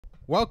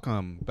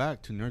Welcome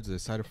back to Nerds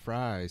This Side of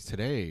Fries.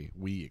 Today,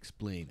 we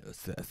explain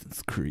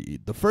Assassin's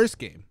Creed, the first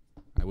game.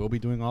 I will be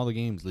doing all the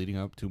games leading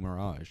up to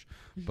Mirage,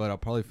 but I'll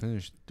probably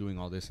finish doing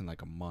all this in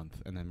like a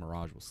month, and then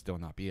Mirage will still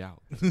not be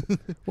out.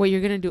 Wait,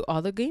 you're going to do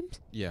all the games?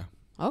 Yeah.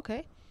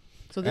 Okay.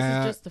 So this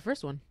is just the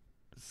first one.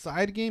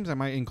 Side games I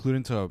might include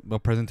into a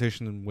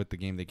presentation with the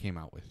game they came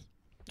out with.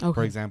 Okay.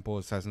 For example,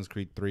 Assassin's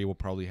Creed 3 will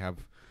probably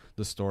have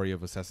the story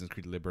of Assassin's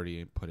Creed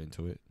Liberty put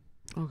into it.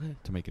 Okay.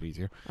 To make it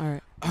easier. All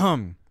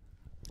right.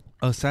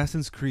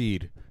 Assassin's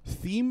Creed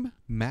Theme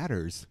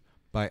Matters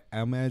by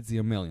Amaddzz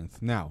Cynya Here.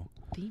 Now,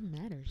 Theme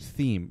matters.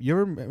 Theme. You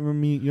ever remember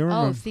me? You ever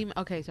remember, theme.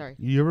 Okay, sorry.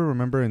 You ever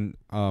remember in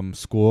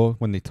school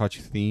when they taught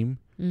you theme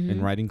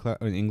in writing class,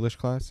 in English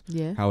class?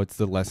 Yeah. How it's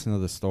the lesson of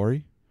the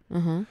story?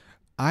 Uh-huh.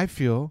 I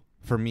feel,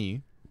 for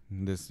me,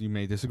 you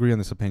may disagree on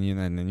this opinion,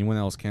 and anyone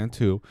else can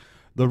too.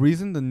 The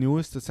reason the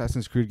newest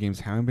Assassin's Creed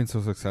games haven't been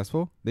so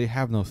successful, they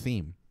have no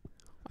theme.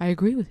 I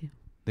agree with you.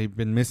 They've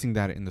been missing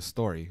that in the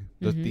story.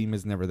 The theme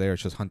is never there.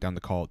 It's just hunt down the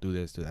cult, do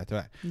this, do that, do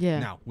that. Yeah.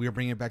 Now, we are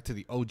bringing it back to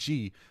the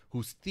OG,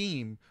 whose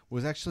theme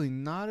was actually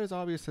not as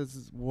obvious as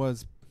it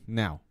was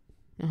now.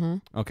 Uh-huh.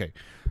 Okay.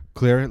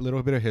 Clear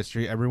little bit of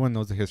history. Everyone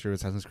knows the history of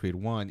Assassin's Creed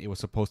 1. It was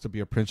supposed to be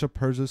a Prince of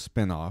Persia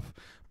spinoff,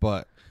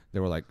 but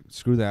they were like,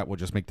 screw that. We'll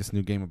just make this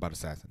new game about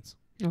assassins.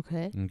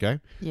 Okay. Okay?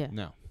 Yeah.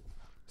 Now,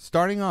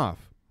 starting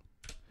off,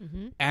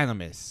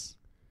 Animus.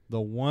 The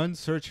one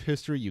search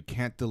history you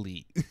can't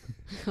delete.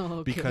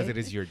 Okay. Because it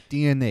is your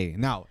DNA.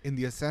 Now, in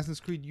the Assassin's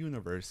Creed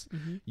universe,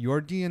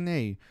 your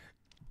DNA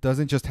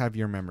doesn't just have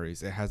your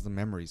memories. It has the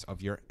memories of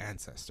your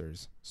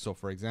ancestors. So,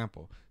 for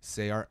example,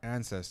 say our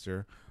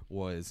ancestor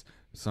was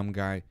some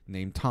guy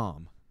named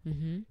Tom.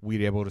 We'd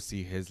be able to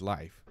see his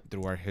life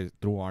through our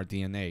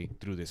DNA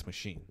through this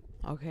machine.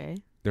 Okay.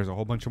 There's a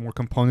whole bunch of more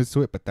components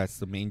to it, but that's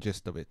the main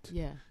gist of it.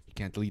 Yeah. You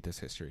can't delete this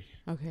history.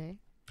 Okay.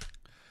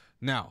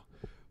 Now,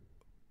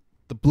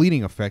 the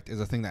bleeding effect is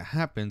a thing that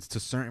happens to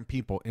certain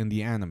people in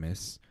the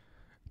Animus,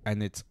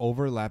 and it's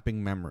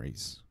overlapping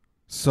memories.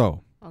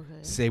 So,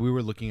 say we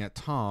were looking at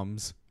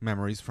Tom's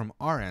memories from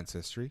our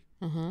ancestry,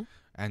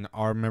 and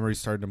our memories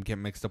started to get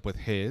mixed up with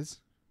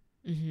his.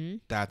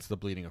 That's the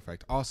bleeding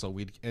effect. Also,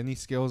 any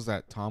skills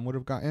that Tom would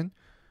have gotten,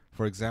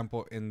 for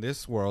example, in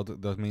this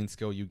world, the main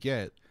skill you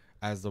get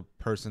as the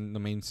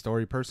main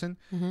story person,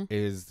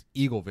 is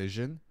eagle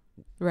vision.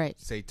 Right.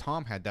 Say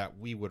Tom had that,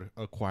 we would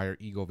acquire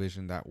eagle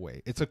vision that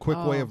way. It's a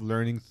quick way of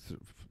learning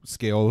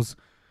skills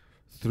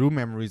through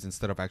memories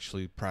instead of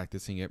actually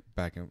practicing it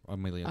back a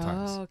million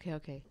times. Oh,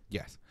 okay.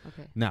 Yes.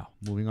 Okay. Now,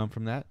 moving on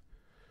from that,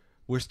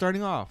 we're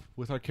starting off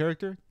with our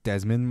character,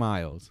 Desmond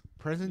Miles.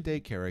 Present day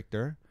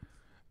character.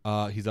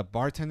 He's a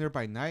bartender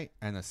by night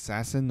and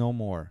assassin no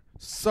more.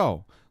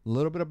 So, a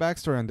little bit of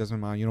backstory on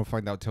Desmond Miles. You don't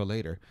find out till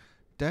later.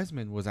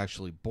 Desmond was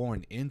actually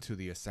born into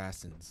the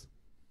assassins.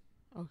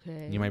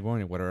 Okay. You might be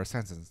wondering, what are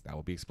assassins? That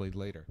will be explained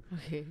later.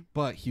 Okay.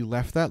 But he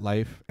left that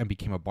life and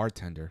became a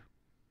bartender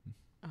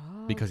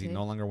because he okay.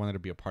 no longer wanted to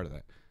be a part of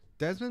that.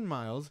 Desmond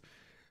Miles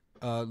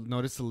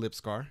noticed the lip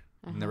scar.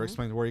 Never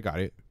explained where he got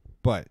it.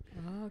 But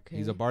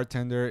he's a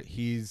bartender.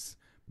 He's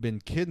been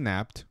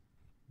kidnapped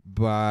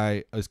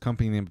by his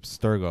company named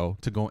Sturgo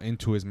to go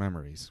into his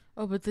memories.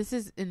 Oh, but this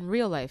is in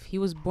real life. He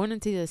was born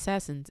into the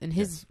assassins in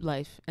his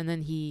life, and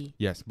then he...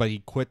 Yes, but he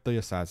quit the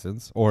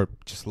assassins or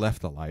just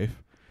left the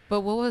life.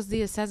 But what was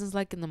the assassins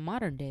like in the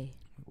modern day?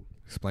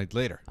 Explained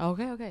later.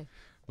 Okay.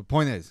 The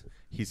point is,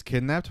 he's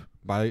kidnapped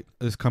by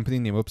this company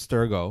named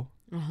Abstergo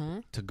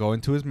to go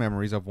into his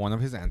memories of one of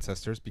his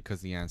ancestors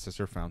because the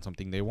ancestor found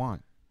something they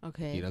want.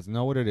 Okay. He doesn't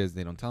know what it is.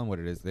 They don't tell him what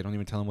it is. They don't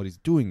even tell him what he's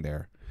doing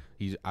there.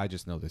 I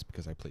just know this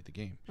because I played the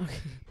game. Okay.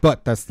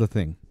 But that's the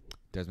thing.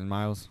 Desmond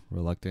Miles,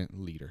 reluctant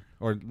leader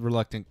or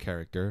reluctant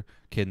character,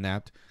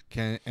 kidnapped.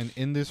 And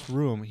in this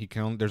room,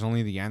 there's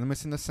only the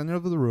Animus in the center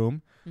of the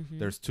room.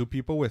 There's two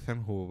people with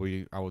him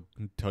I will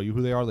tell you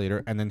who they are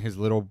later, and then his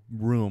little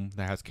room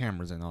that has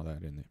cameras and all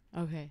that in it.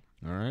 Okay.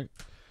 All right.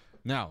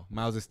 Now,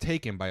 Miles is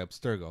taken by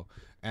Abstergo,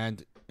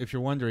 and if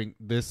you're wondering,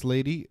 this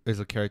lady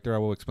is a character I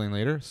will explain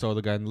later. So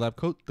the guy in the lab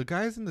coat, the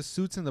guys in the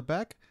suits in the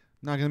back,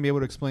 not gonna be able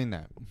to explain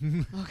that.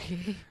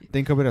 Okay.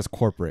 Think of it as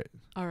corporate.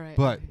 All right.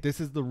 But this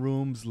is the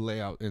room's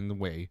layout in the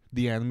way.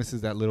 The Animus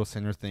is that little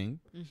center thing,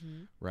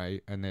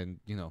 right? And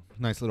then,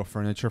 nice little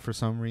furniture for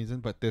some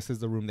reason. But this is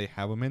the room they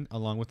have him in,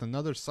 along with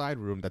another side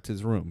room that's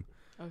his room.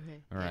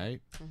 Okay. All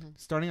right?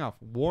 Starting off,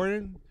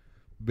 Warren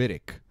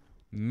Biddick,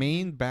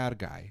 main bad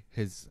guy.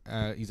 He's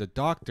a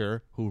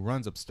doctor who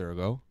runs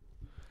Abstergo.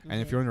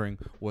 And if you're wondering,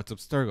 what's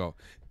Abstergo?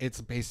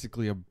 It's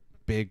basically a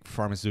big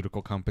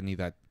pharmaceutical company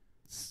that's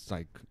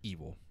like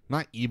evil.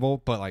 Not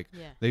evil, but like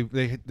they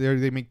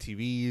make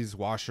TVs,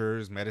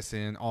 washers,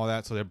 medicine, all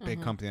that. So they're a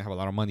big company that have a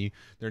lot of money.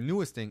 Their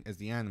newest thing is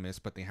the Animus,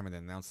 but they haven't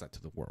announced that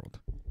to the world.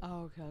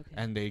 Oh, okay.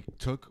 And they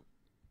took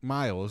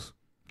Miles,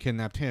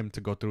 kidnapped him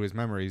to go through his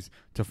memories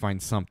to find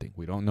something.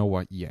 We don't know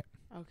what yet.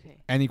 Okay.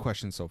 Any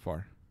questions so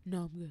far?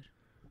 No, I'm good.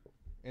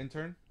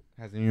 Intern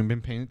hasn't even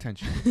been paying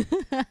attention.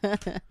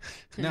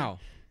 Now,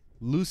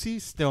 Lucy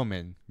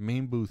Stillman,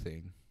 main boo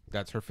thing.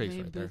 That's her face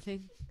right there.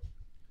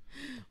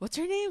 What's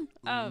her name?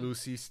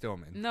 Lucy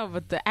Stillman. No,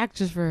 but the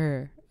actress for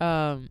her.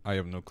 I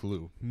have no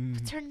clue.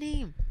 What's her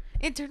name?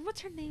 Intern,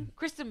 what's her name?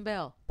 Kristen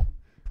Bell.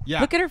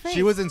 Yeah. Look at her face.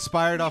 She was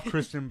inspired off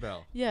Kristen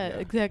Bell. Yeah,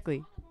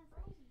 exactly.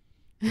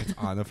 It's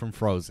Anna from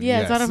Frozen. Yeah,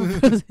 yes. it's Anna from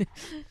Frozen.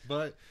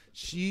 But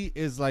she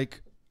is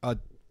like a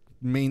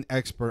main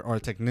expert or a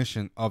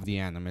technician of the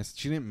Animus.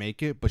 She didn't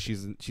make it, but she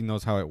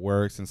knows how it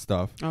works and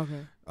stuff.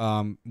 Okay.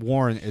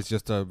 Warren is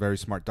just a very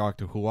smart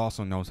doctor who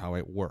also knows how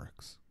it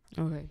works.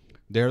 Okay.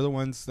 They're the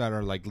ones that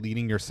are like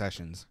leading your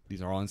sessions.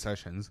 These are all in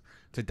sessions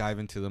to dive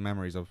into the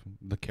memories of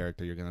the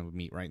character you're gonna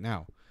meet right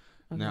now.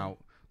 Okay. Now,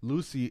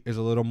 Lucy is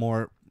a little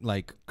more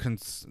like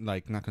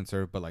not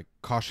conservative, but like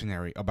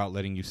cautionary about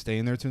letting you stay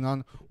in there too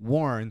long.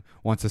 Warren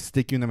wants to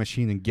stick you in the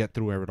machine and get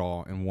through it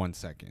all in 1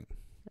 second.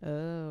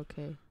 Oh,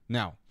 okay.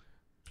 Now,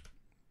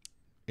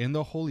 in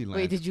the Holy Land.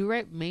 Wait, did you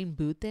write main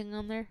boot thing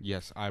on there?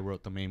 Yes, I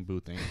wrote the main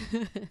boot thing.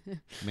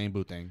 Main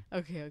boot thing.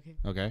 Okay.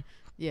 Okay.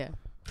 Yeah.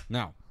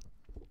 Now,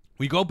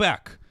 we go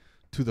back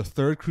to the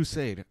Third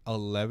Crusade,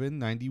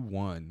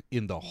 1191,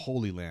 in the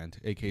Holy Land,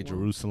 aka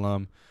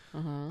Jerusalem.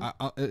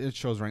 It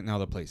shows right now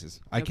the places.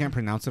 I can't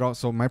pronounce it all,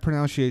 so my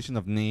pronunciation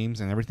of names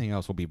and everything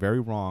else will be very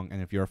wrong.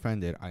 And if you're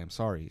offended, I am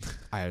sorry.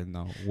 I have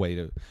no way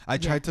to. I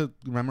tried to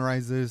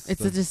memorize this.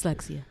 It's a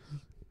dyslexia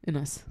in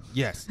us.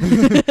 Yes,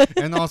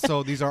 and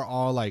also these are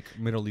all like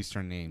Middle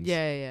Eastern names.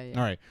 Yeah.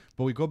 All right,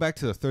 but we go back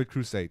to the Third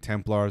Crusade,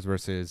 Templars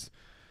versus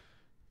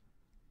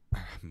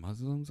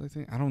Muslims. I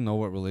think I don't know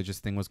what religious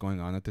thing was going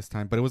on at this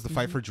time, but it was the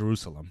fight for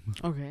Jerusalem.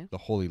 Okay, the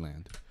Holy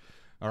Land.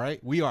 All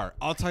right, we are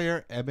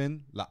Altair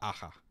ibn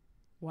La'aha.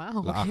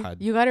 Wow, okay.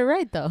 You got it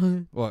right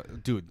though. Well,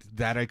 dude,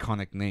 that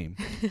iconic name.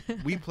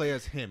 We play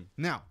as him.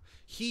 Now,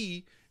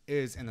 he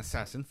is an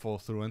assassin full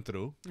through and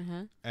through,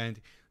 and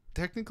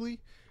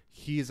technically,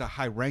 he is a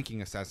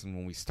high-ranking assassin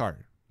when we start.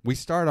 We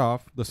start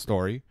off the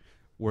story.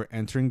 We're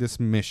entering this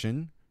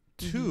mission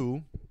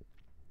to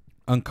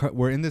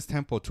we're in this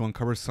temple to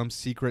uncover some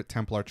secret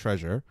Templar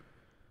treasure.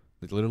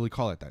 They literally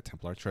call it that,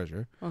 Templar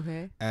treasure.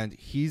 Okay. And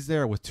he's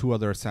there with 2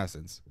 other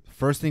assassins.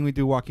 First thing we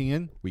do walking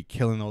in, we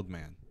kill an old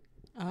man.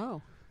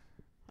 Oh.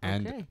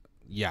 And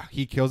yeah,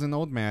 he kills an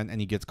old man and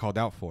he gets called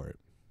out for it.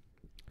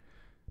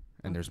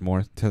 And there's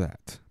more to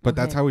that. But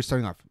that's how we're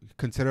starting off.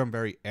 Consider him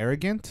very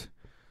arrogant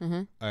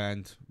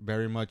and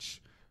very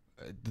much,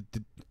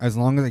 as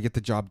long as I get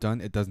the job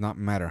done, it does not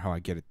matter how I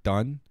get it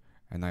done.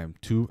 And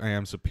I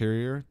am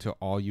superior to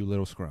all you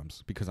little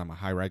scrums because I'm a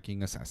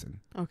high-ranking assassin.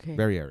 Okay.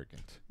 Very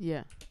arrogant.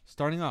 Yeah.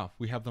 Starting off,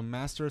 we have the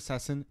master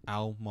assassin,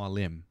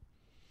 Al-Mualim.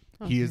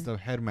 Okay. He is the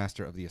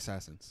headmaster of the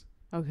assassins.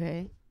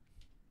 Okay.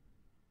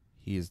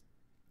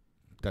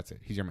 That's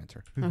it. He's your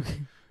mentor.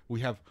 Okay. We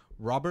have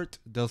Robert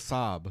Del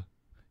Saab.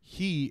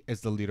 He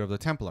is the leader of the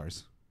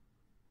Templars.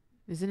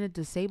 Isn't it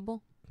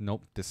Disable?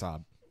 Nope.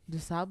 Desab.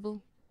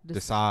 Disable?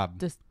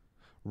 Desab.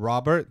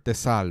 Robert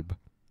Desalb.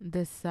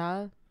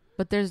 Desab?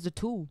 But there's the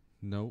 2.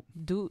 Nope.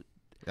 Dude.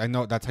 I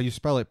know that's how you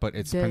spell it, but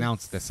it's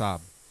pronounced Desab.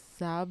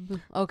 Sab.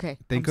 Okay.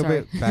 Think of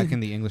it back in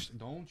the English.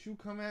 Don't you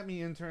come at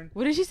me, intern.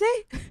 What did she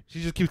say?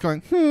 She just keeps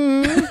going.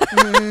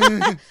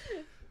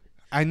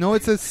 I know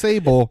it says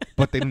Sable,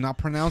 but they do not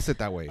pronounce it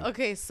that way.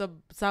 Okay, Sab.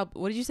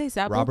 What did you say?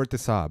 Sab. Robert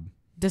Desab.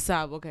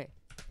 Desab. Okay.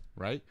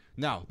 Right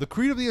now, the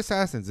creed of the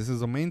assassins. This is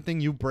the main thing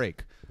you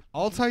break.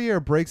 Altair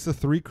breaks the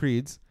 3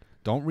 creeds.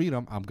 Don't read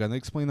them. I'm gonna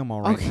explain them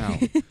all right now.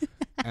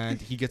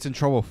 And he gets in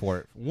trouble for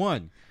it.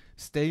 1,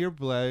 stay your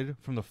blood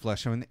from the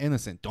flesh of an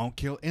innocent. Don't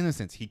kill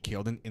innocents. He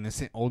killed an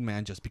innocent old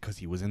man just because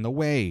he was in the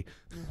way.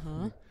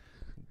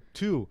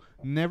 2,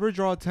 never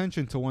draw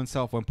attention to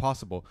oneself when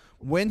possible.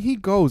 When he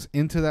goes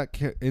into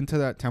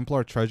that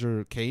Templar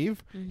treasure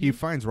cave, he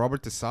finds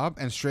Robert Desab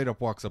and straight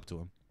up walks up to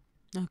him.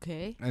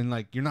 Okay. And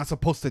like, you're not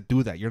supposed to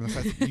do that. You're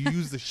not. You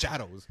use the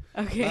shadows.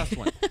 Okay. Last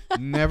one.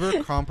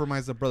 Never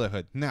compromise the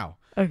brotherhood. Now,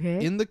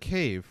 in the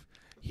cave,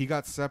 he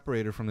got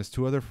separated from his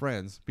 2 other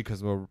friends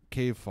because of a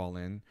cave fall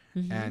in,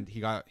 and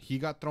he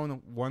got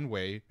thrown one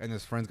way, and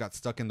his friends got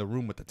stuck in the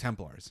room with the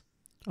Templars.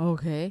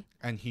 Okay.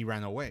 And he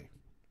ran away.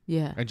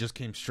 Yeah. And just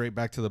came straight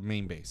back to the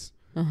main base.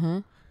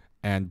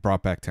 And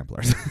brought back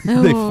Templars.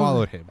 They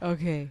followed him.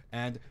 Okay.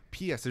 And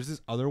P.S. There's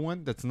this other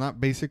one that's not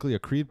basically a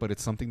creed, but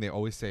it's something they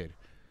always say.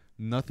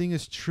 Nothing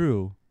is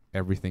true.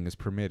 Everything is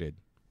permitted.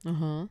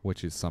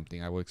 Which is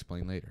something I will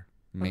explain later.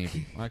 Maybe.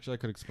 Okay. Well, actually, I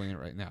could explain it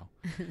right now.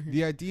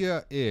 The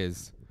idea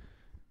is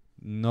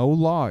no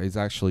law is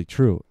actually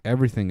true.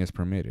 Everything is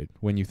permitted.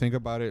 When you think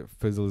about it,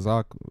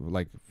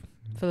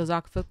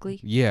 philosophically?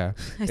 Yeah.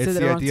 It's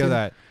the idea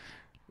that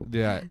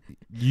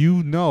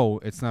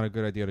it's not a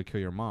good idea to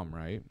kill your mom,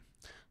 right?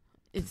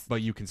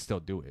 But you can still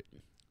do it.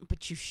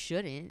 But you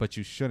shouldn't. But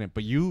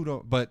you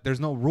don't. But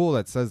there's no rule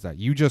that says that.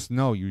 You just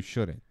know you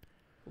shouldn't.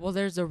 Well,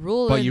 there's a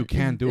rule. But you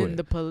can do it.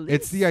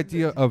 It's the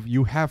idea of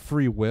you have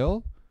free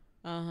will.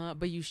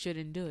 But you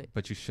shouldn't do it.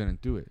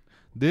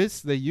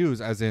 This they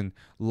use as in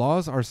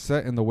laws are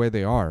set in the way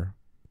they are,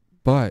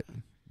 but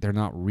they're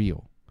not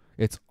real.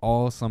 It's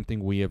all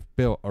something we have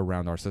built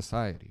around our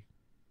society.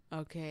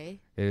 Okay.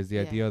 It is the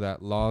idea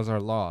that laws are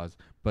laws,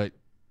 but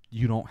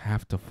you don't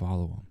have to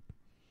follow them.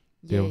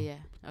 Yeah.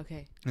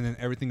 Okay. And then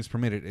everything is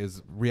permitted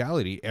is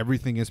reality.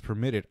 Everything is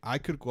permitted. I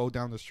could go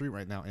down the street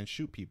right now and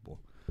shoot people.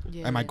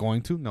 Yeah. Am I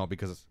going to? No,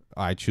 because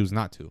I choose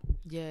not to.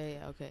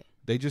 Yeah. Okay.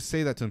 They just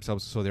say that to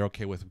themselves so they're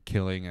okay with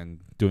killing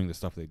and doing the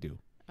stuff they do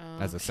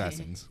as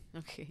assassins.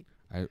 Okay.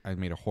 I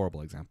made a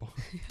horrible example.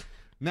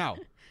 Now,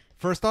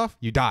 first off,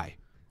 you die.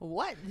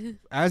 What?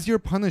 As your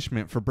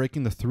punishment for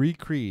breaking the 3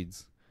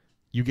 creeds,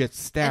 you get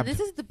stabbed. And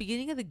this is the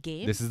beginning of the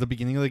game? This is the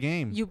beginning of the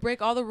game. You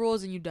break all the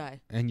rules and you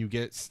die. And you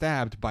get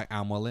stabbed by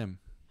Al-Mualim.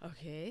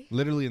 Okay.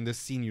 Literally in this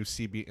scene you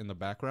see in the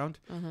background,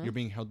 you're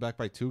being held back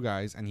by 2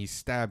 guys and he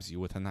stabs you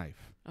with a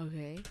knife.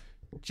 Okay.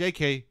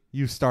 JK,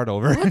 you start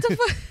over. What the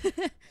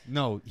fuck?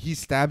 No, he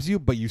stabs you,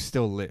 but you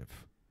still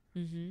live.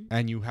 Mm-hmm.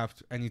 And you have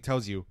to, and he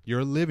tells you,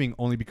 you're living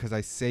only because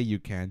I say you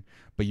can,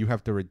 but you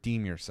have to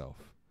redeem yourself.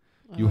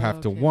 You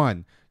have to,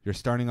 1, you're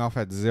starting off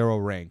at 0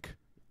 rank.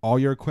 All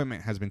your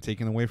equipment has been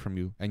taken away from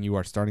you, and you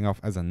are starting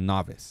off as a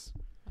novice.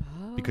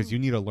 Because you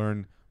need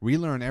to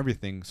relearn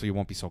everything so you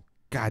won't be so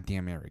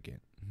goddamn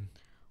arrogant.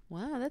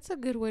 Wow, that's a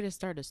good way to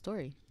start a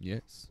story.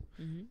 Yes.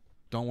 Mm-hmm.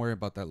 Don't worry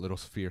about that little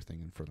sphere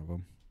thing in front of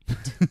him.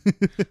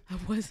 I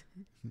was.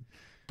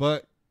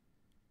 But,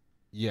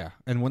 yeah.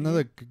 And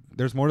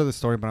there's more to the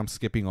story, but I'm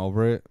skipping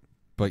over it.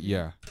 But,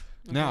 yeah.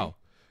 Okay. Now,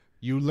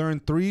 you learn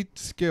 3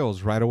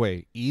 skills right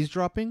away.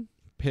 Eavesdropping,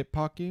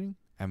 pickpocketing,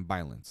 and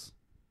violence.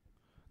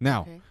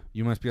 Now,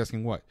 you must be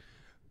asking what?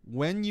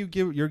 When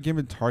you're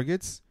given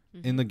targets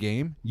in the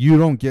game, you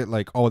don't get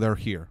like, oh, they're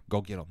here.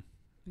 Go get them.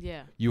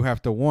 Yeah. You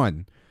have to,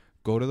 1,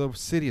 go to the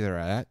city they're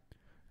at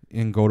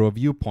and go to a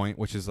viewpoint,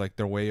 which is like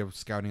their way of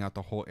scouting out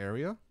the whole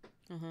area.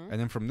 And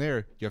then from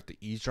there, you have to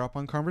eavesdrop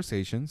on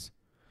conversations.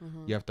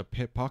 You have to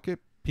pickpocket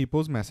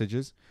people's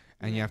messages.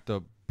 And you have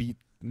to beat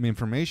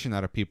information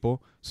out of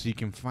people so you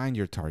can find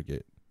your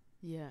target.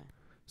 Yeah.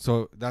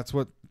 So that's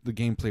what the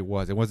gameplay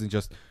was. It wasn't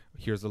just,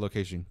 here's the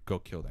location, go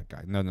kill that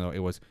guy. No. It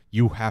was,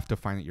 you have to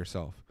find it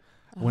yourself.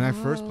 When I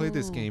first played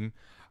this game,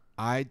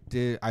 I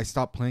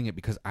stopped playing it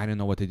because I didn't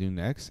know what to do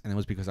next. And it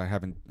was because I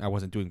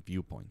wasn't doing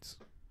viewpoints.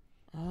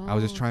 I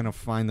was just trying to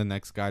find the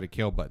next guy to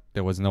kill, but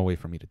there was no way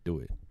for me to do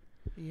it.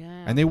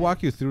 Yeah. And they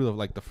walk you through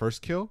the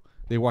first kill.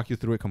 They walk you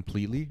through it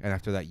completely. And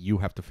after that, you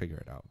have to figure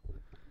it out.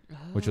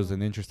 Which was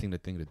an interesting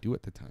thing to do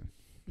at the time.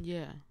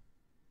 Yeah.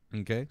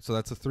 Okay. So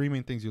that's the 3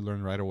 main things you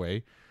learn right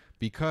away.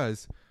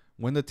 Because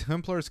when the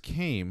Templars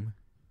came,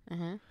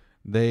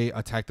 they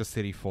attacked the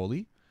city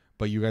fully.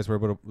 But you guys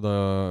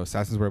the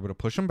assassins were able to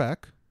push them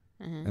back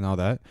and all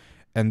that.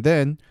 And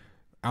then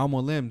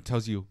Al-Mualim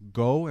tells you,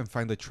 go and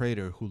find the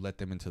traitor who let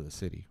them into the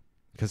city.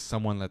 Because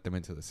someone let them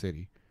into the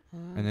city.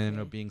 And then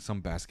ended up being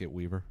some basket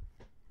weaver.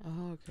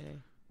 Oh, okay.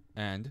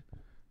 And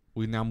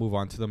we now move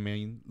on to the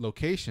main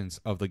locations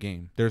of the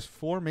game. There's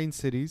 4 main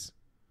cities.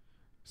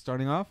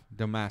 Starting off,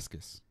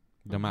 Damascus.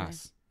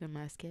 Damas.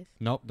 Damascus?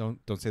 Nope,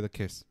 don't say the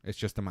kiss. It's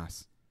just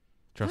Damas.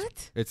 Trust what?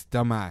 Me. It's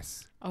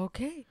Damas.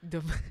 Okay.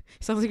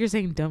 Sounds like you're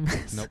saying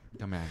dumbass. Nope,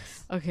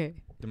 Damas. Okay.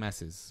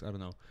 Damascus. I don't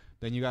know.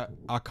 Then you got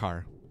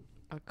Akkar.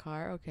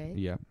 Akkar, okay.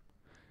 Yeah.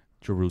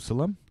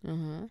 Jerusalem.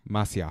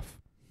 Masyaf.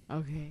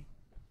 Okay.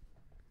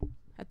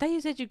 I thought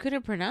you said you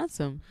couldn't pronounce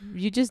them.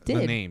 You just did.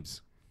 The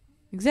names.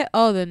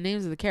 The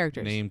names of the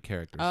characters. Name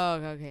characters. Oh,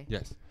 okay.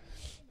 Yes.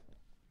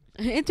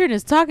 Intern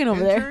is talking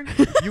over there.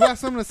 You got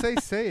something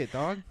to say it,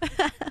 dog.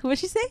 What'd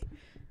she say?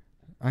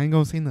 I ain't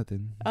gonna say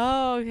nothing.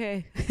 Oh,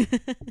 okay.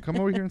 Come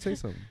over here and say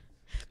something.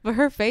 But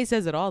her face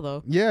says it all,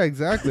 though. Yeah,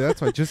 exactly.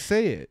 That's why. Just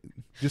say it.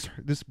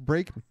 Just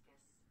break.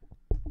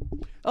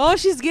 Oh,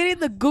 she's getting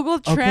the Google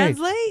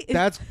Translate?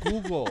 That's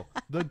Google.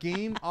 The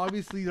game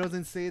obviously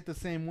doesn't say it the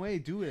same way,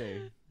 do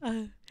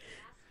they?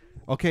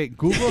 Okay,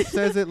 Google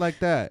says it like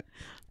that.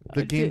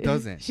 The game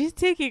doesn't. She's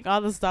taking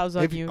all the stops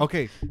on you.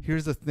 Okay,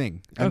 here's the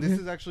thing. And this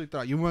is actually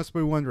thought. You must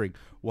be wondering,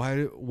 why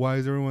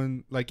is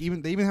everyone, like, they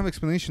even have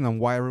explanation on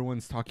why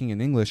everyone's talking in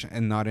English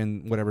and not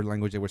in whatever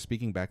language they were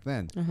speaking back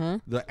then.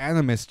 The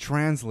animus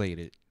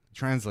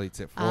translates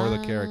it for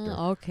the character.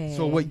 Okay.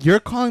 So what you're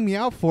calling me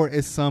out for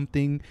is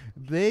something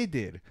they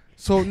did.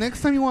 So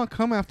next time you want to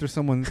come after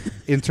someone,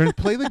 intern,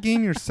 play the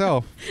game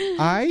yourself.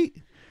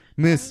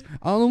 Miss,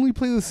 I'll only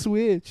play the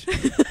Switch.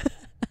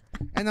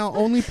 And I'll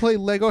only play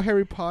Lego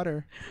Harry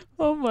Potter.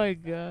 Oh my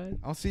god.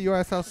 I'll see your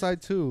ass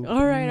outside too.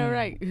 All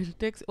right.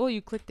 Next. Oh,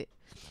 you clicked it.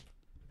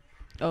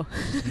 Oh.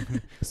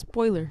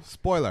 Spoiler.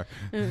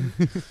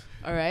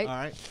 All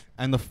right.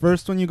 And the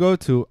first one you go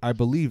to, I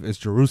believe, is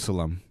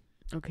Jerusalem.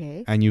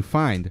 Okay. And you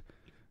find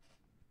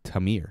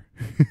Tamir.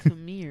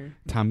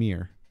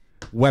 Tamir.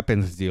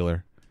 Weapons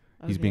dealer.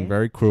 He's being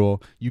very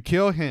cruel. You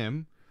kill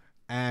him,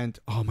 and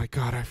oh my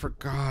god, I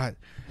forgot.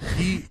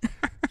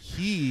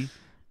 He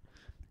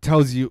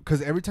tells you,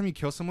 because every time you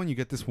kill someone, you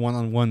get this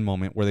one-on-one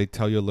moment where they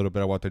tell you a little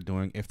bit of what they're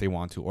doing if they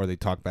want to, or they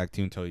talk back to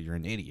you and tell you you're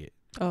an idiot.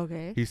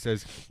 Okay. He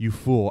says, "You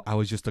fool! I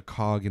was just a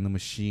cog in the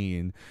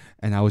machine,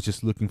 and I was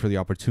just looking for the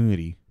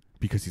opportunity."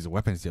 Because he's a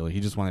weapons dealer, he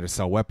just wanted to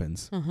sell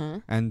weapons.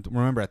 And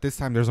remember, at this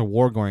time, there's a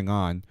war going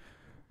on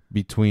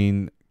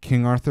between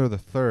King Arthur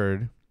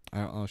III.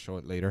 I'll show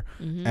it later,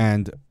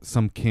 and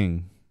some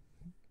king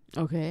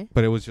Okay.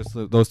 But it was just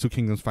those two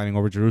kingdoms fighting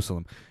over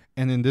Jerusalem.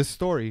 And in this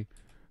story,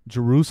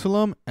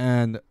 Jerusalem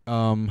and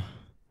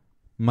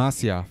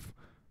Masyaf,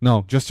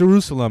 no, just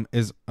Jerusalem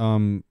is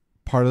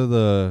part of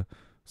the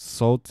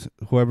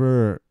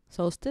whoever.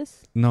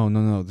 Solstice?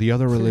 No. The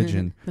other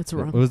religion. That's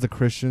wrong. It was the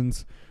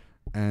Christians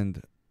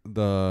and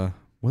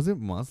was it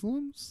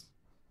Muslims?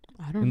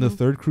 I don't know. In the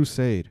Third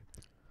Crusade.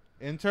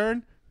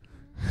 Intern?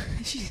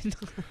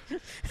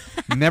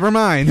 Never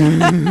mind.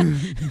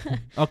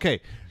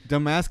 Okay.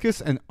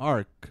 Damascus and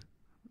Arca.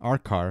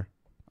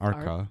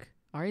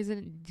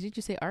 Didn't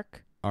you say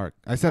Arc? Arc.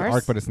 I said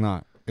Arc, but it's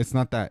not. It's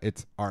not that.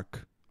 It's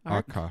Arc.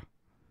 Arca.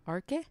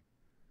 Arce?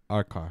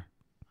 Arca.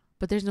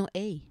 But there's no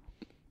A.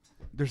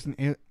 There's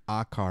an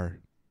Akar.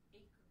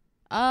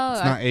 Oh.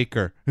 It's not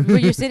acre.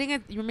 But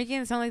you're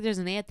making it sound like there's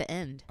an A at the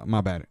end.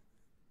 My bad.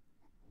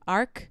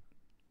 Arc?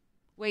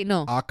 Wait,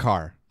 no.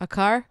 Akar.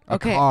 Akar?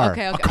 Okay.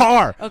 Okay.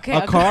 Akar. Okay.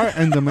 Akar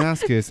and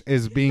Damascus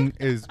is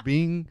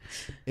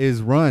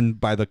run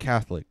by the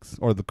Catholics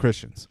or the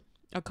Christians.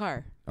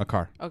 Akar.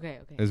 Okay.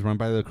 Is run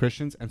by the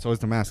Christians, and so is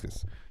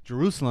Damascus.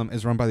 Jerusalem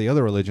is run by the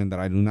other religion that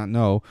I do not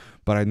know,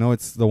 but I know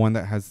it's the one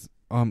that has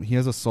he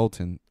has a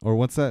sultan, or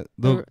what's that?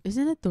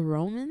 Isn't it the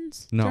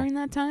Romans during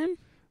that time?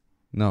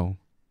 No.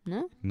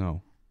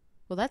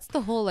 Well, that's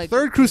the whole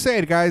Third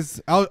Crusade,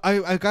 guys.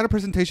 I got a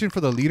presentation for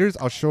the leaders.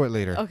 I'll show it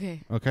later.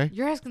 Okay.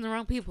 You're asking the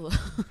wrong people.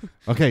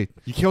 Okay.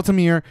 You killed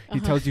Tamir. He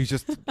tells you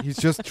he's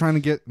just trying to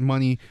get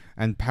money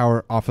and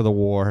power off of the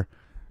war,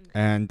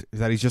 and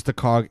that he's just a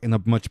cog in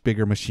a much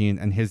bigger machine,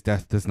 and his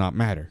death does not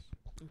matter.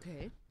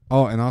 Okay.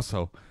 Oh, and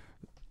also,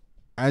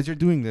 as you're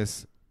doing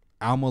this,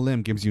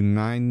 Al-Mualim gives you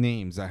 9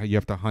 names that you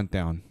have to hunt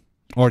down,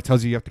 or it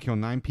tells you have to kill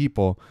 9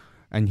 people,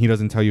 and he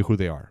doesn't tell you who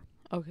they are.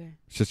 Okay.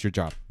 It's just your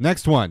job.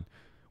 Next one,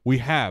 we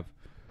have.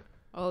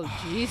 Oh,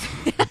 jeez.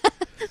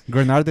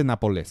 Grenard de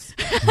Nápoles.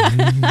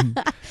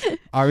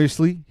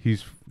 Obviously,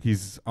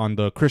 he's on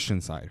the Christian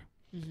side.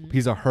 Mm-hmm.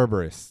 He's a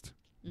herborist.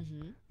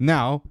 Mm-hmm.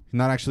 Now,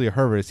 not actually a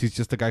herborist. He's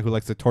just a guy who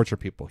likes to torture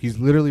people. He's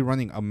literally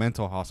running a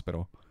mental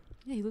hospital.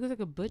 Yeah, he looks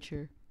like a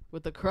butcher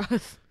with a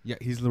cross. Yeah,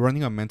 he's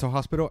running a mental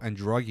hospital and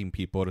drugging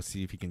people to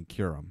see if he can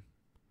cure them.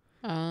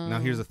 Now,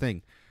 here's the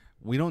thing.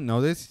 We don't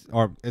know this,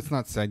 or it's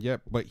not said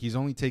yet, but he's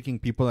only taking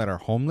people that are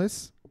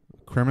homeless,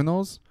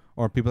 criminals,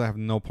 or people that have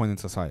no point in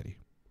society.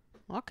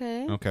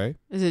 Okay.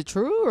 Is it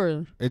true,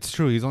 or? It's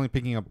true. He's only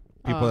picking up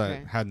people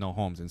that had no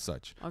homes and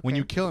such. Okay. When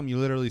you kill him, you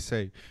literally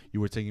say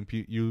you were taking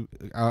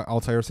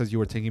Altair says you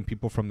were taking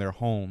people from their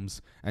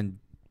homes and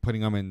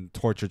putting them in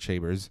torture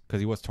chambers because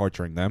he was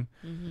torturing them.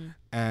 Mm-hmm.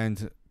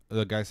 And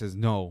the guy says,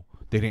 no,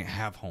 they didn't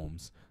have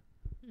homes.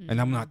 Mm-hmm.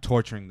 And I'm not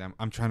torturing them.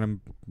 I'm trying to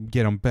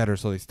get them better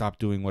so they stop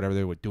doing whatever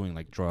they were doing,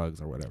 like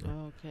drugs or whatever.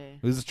 Okay.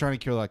 This is trying to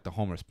cure like the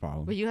homeless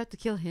problem. But you have to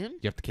kill him?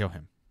 You have to kill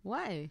him.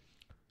 Why?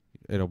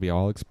 It'll be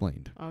all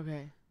explained.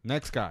 Okay.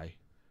 Next guy.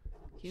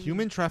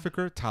 Human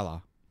trafficker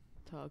Tala.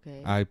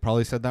 Okay. I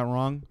probably said that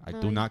wrong. I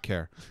do not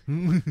care.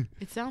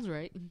 It sounds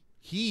right.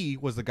 He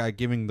was the guy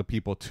giving the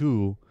people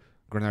to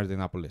Grenard de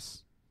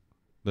Nápoles,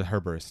 the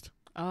herborist.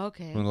 Oh,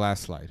 okay. From the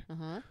last slide.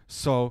 Uh-huh.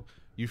 So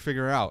you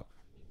figure out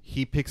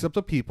he picks up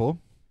the people,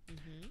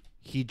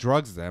 he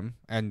drugs them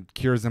and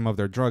cures them of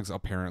their drugs,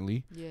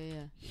 apparently.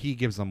 Yeah. He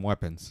gives them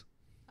weapons.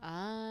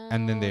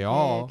 And then they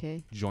all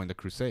join the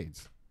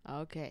Crusades.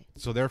 Okay.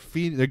 So they're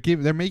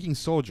making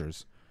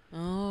soldiers.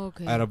 Oh,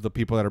 okay. Out of the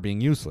people that are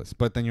being useless.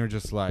 But then you're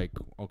just like,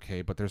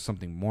 okay, but there's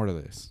something more to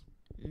this.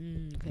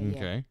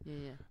 Okay.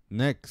 Yeah.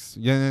 Next,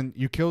 then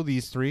you kill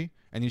these 3,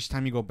 and each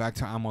time you go back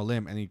to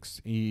Al-Mualim,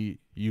 and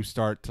you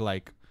start to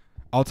like,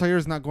 Altair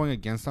is not going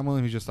against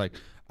Al-Mualim. He's just like,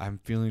 I'm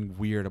feeling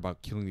weird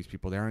about killing these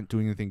people. They aren't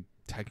doing anything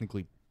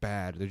technically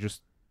bad. They're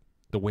just,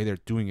 the way they're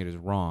doing it is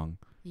wrong.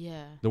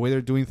 Yeah. The way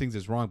they're doing things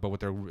is wrong, but what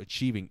they're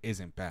achieving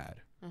isn't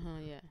bad.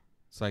 Yeah.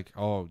 It's like,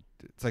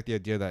 it's like the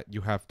idea that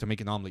you have to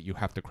make an omelet, you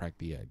have to crack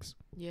the eggs.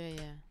 Yeah.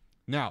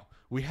 Now,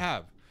 we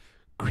have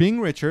King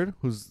Richard,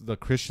 who's the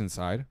Christian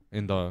side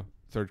in the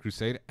Third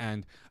Crusade,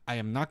 and I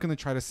am not going to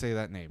try to say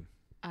that name.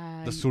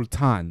 The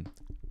Sultan.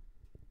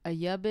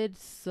 Ayyabid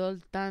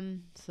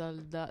Sultan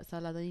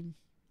Saladin.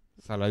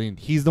 Saladin.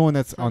 He's the one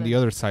that's on the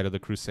other side of the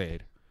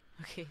crusade.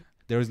 Okay.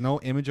 There is no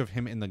image of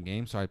him in the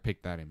game, so I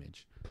picked that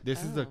image.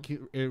 This is the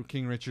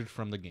King Richard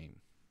from the game.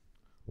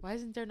 Why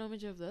isn't there no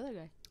image of the other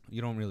guy?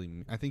 You don't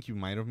really... I think you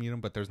might have met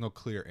him, but there's no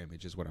clear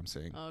image is what I'm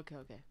saying. Oh,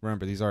 okay.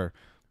 Remember, these are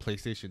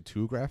PlayStation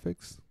 2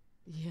 graphics.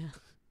 Yeah.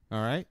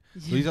 All right?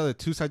 Yeah. So these are the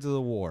 2 sides of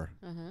the war.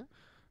 Uh-huh.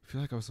 I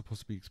feel like I was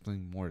supposed to be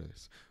explaining more to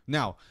this.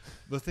 Now,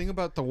 the thing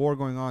about the war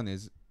going on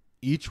is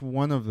each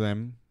one of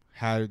them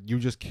you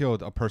just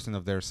killed a person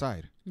of their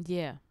side.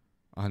 Yeah.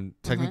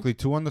 Technically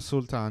 2 on the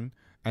Sultan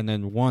and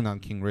then 1 on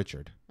King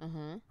Richard.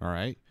 Uh-huh. All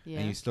right? Yeah.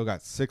 And you still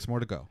got 6 more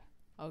to go.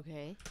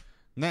 Okay.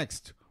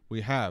 Next,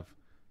 we have...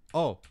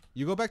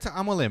 you go back to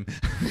Al-Mualim.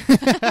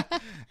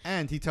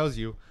 And he tells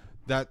you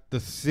that the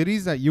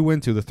cities that you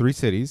went to, the 3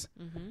 cities,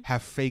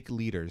 have fake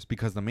leaders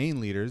because the main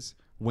leaders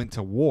went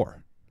to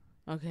war.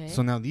 Okay.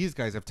 So now these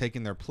guys have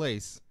taken their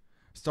place,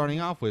 starting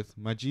off with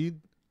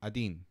Majid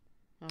ad-Din.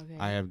 Okay.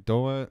 I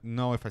don't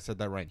know if I said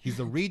that right. He's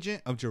the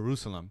regent of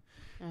Jerusalem.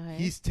 Okay.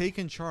 He's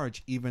taken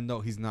charge even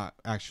though he's not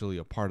actually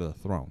a part of the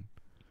throne.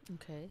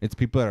 Okay. It's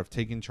people that have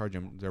taken charge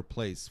of their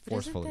place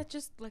forcefully. Isn't that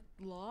just like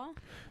law?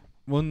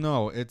 Well,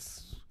 no.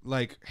 It's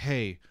like,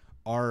 hey,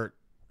 our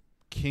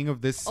king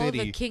of this city.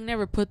 Oh, the king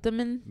never put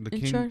them in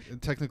charge?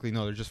 Technically,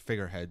 no. They're just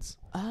figureheads.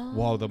 Oh.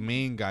 While the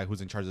main guy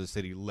who's in charge of the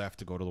city left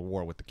to go to the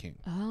war with the king.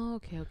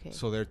 Oh, okay.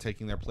 So they're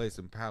taking their place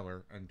in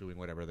power and doing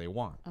whatever they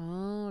want.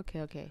 Oh,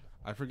 okay.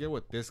 I forget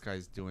what this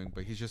guy's doing,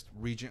 but he's just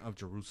regent of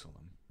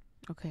Jerusalem.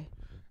 Okay.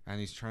 And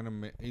he's trying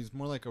to he's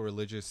more like a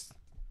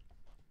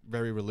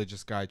very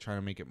religious guy trying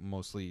to make it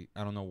mostly,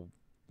 I don't know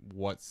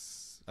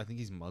I think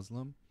he's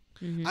Muslim.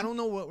 Mm-hmm. I don't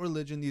know what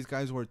religion these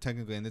guys were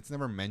technically, and it's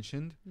never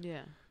mentioned.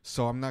 Yeah.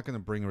 So I'm not going to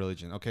bring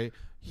religion, okay?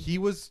 He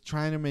was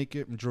trying to make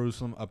it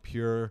Jerusalem a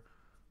pure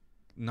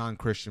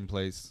non-Christian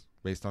place,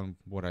 based on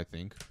what I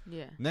think.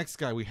 Yeah. Next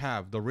guy we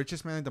have, the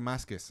richest man in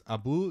Damascus,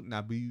 Abu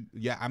Nabi.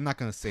 Yeah, I'm not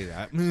going to say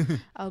that.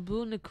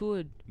 Abu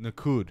Nakud.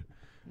 Nakud.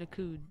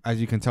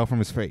 As you can tell from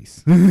his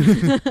face.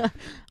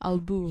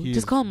 Abu.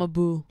 Just call him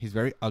Abu. He's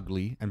very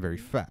ugly and very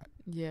fat.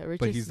 Yeah,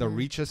 but he's the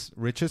richest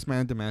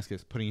man in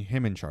Damascus, putting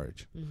him in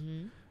charge.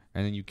 Mm-hmm.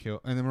 And then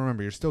and then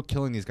remember, you're still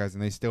killing these guys,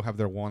 and they still have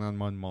their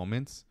one-on-one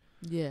moments.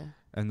 Yeah.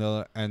 And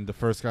the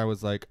first guy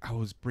was like, I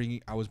was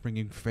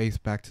bringing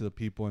faith back to the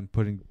people and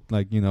putting,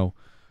 like,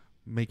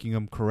 making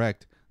them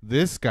correct.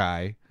 This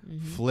guy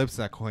flips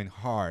that coin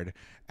hard,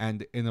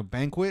 and in a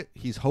banquet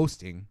he's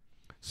hosting,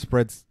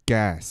 spreads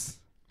gas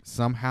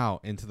somehow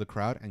into the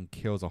crowd and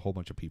kills a whole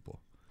bunch of people.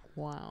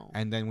 Wow.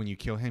 And then when you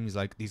kill him, he's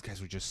like, these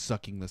guys were just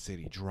sucking the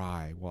city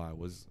dry while I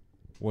was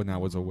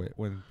away.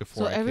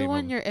 So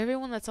everyone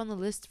that's on the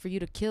list for you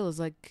to kill is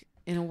like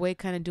in a way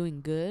kind of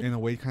doing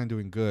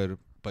good.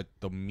 But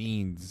the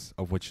means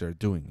of which they're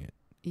doing it,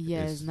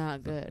 is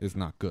not good. It's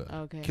not good.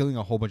 Okay. Killing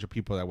a whole bunch of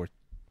people that were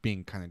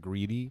being kind of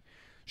greedy.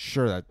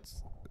 Sure,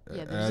 that's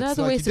there's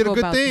other ways to go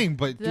about it. You did a good thing,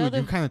 but dude,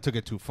 you kind of took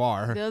it too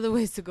far. The other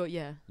ways to go,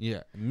 yeah.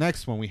 Yeah.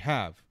 Next one we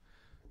have.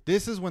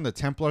 This is when the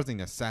Templars and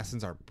the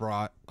Assassins are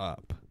brought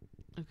up.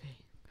 Okay.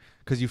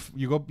 Because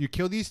you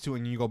kill these two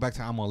and you go back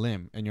to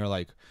Amolim and you're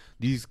like,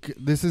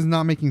 this is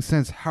not making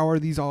sense. How are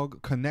these all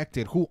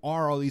connected? Who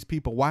are all these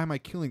people? Why am I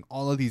killing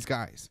all of these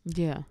guys?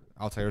 Yeah.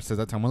 Altair says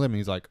that to Amolim and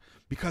he's like,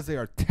 because they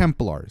are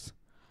Templars.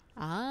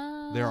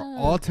 Ah. They are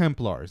all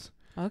Templars.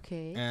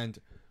 Okay. And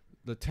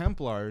the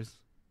Templars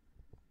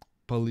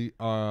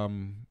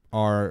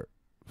are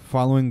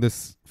following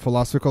this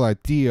philosophical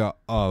idea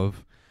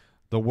of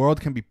the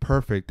world can be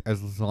perfect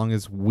as long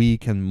as we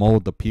can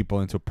mold the people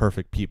into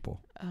perfect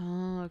people.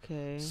 Oh,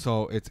 okay.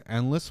 So it's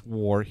endless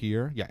war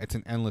here. Yeah, it's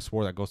an endless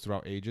war that goes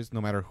throughout ages.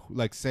 No matter who,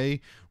 like,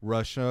 say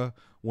Russia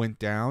went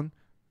down,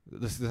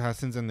 the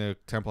Assassins and the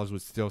Templars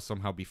would still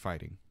somehow be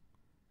fighting.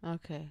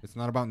 Okay. It's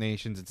not about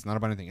nations. It's not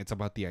about anything. It's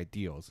about the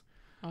ideals.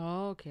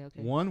 Oh, okay.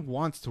 One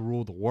wants to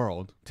rule the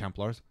world,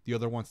 Templars. The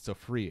other wants to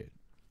free it.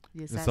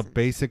 It's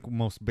the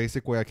most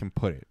basic way I can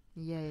put it.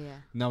 Yeah.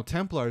 Now,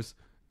 Templars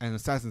and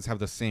Assassins have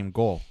the same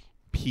goal: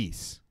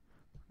 peace.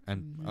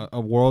 And a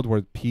world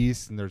where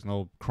peace and there's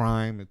no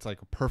crime. It's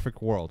like a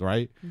perfect world,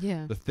 right?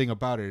 Yeah. The thing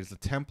about it is the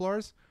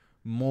Templars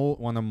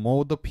want to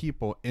mold the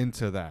people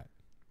into that.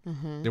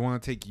 They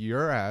want to take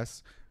your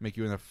ass, make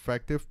you an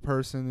effective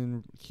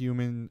person,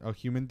 a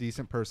human,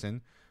 decent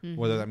person,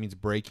 whether that means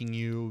breaking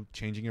you,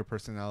 changing your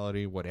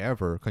personality,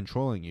 whatever,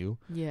 controlling you,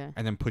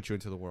 and then put you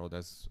into the world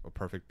as a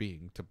perfect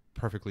being to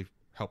perfectly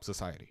help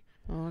society.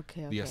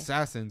 Okay. The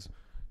Assassins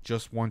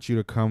just want you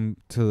to come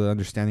to the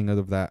understanding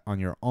of that on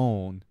your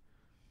own,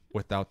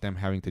 without them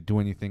having to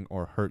do anything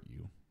or hurt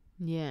you.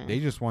 Yeah.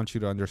 They just want you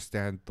to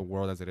understand the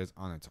world as it is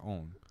on its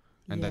own.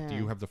 And that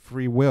you have the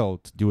free will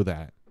to do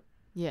that.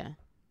 Yeah.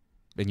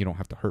 And you don't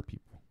have to hurt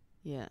people.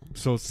 Yeah.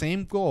 So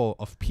same goal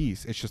of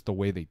peace. It's just the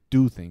way they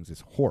do things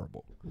is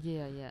horrible.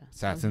 Yeah.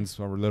 Assassins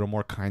are a little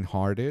more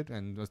kind-hearted,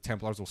 and the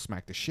Templars will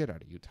smack the shit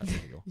out of you type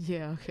of deal.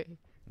 Yeah, okay.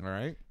 All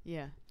right?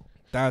 Yeah.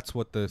 That's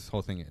what this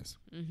whole thing is.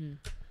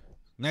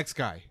 Next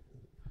guy.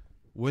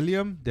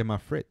 William de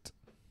Montfort.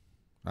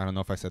 I don't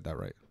know if I said that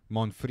right.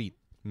 Montferrat.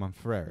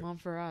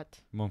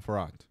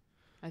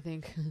 I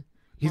think.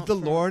 He's the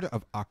Lord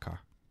of Acre.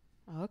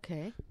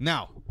 Okay.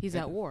 Now. He's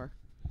at war.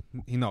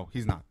 No,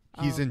 he's not.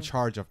 He's in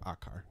charge of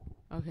Acre.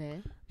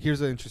 Okay. Here's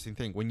the interesting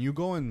thing. When you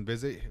go and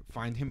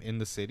find him in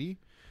the city,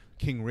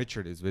 King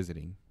Richard is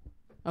visiting.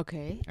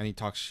 Okay. And he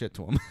talks shit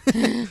to him.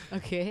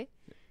 Okay.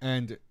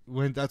 And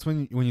when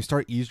you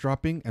start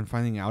eavesdropping and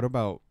finding out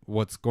about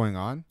what's going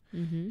on,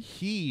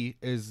 he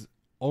is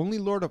only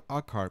Lord of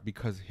Acre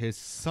because his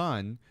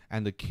son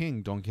and the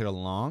king don't get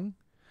along,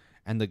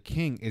 and the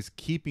king is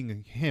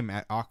keeping him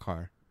at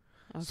Acre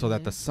so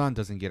that the son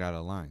doesn't get out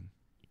of line.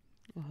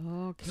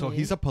 Okay. So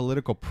he's a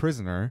political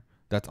prisoner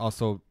that's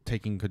also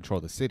taking control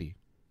of the city.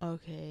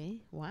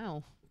 Okay.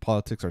 Wow.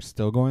 Politics are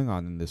still going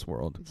on in this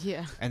world.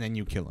 Yeah. And then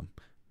you kill him.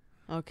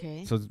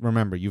 Okay. So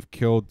remember, you've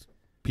killed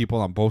people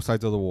on both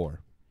sides of the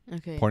war.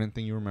 Okay. Important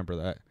thing you remember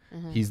that.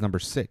 He's number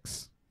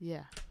 6.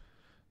 Yeah.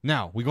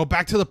 Now, we go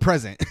back to the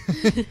present.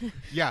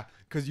 Yeah.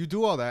 Because you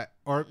do all that.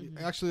 Or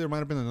actually, there might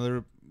have been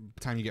another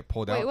time you get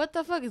pulled out. Wait, what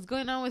the fuck is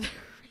going on with her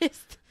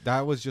wrist?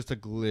 That was just a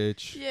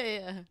glitch.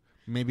 Yeah.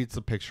 Maybe it's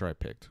the picture I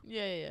picked.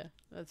 Yeah.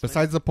 That's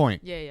besides the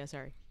point. Yeah,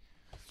 sorry.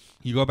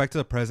 You go back to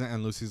the present,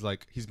 and Lucy's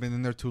like, he's been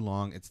in there too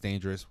long. It's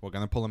dangerous. We're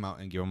going to pull him out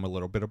and give him a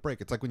little bit of break.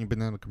 It's like when you've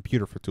been on a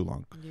computer for too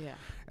long. Yeah.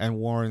 And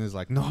Warren is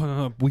like,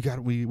 no, we have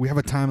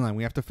a timeline.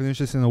 We have to finish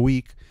this in a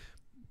week.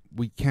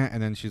 We can't.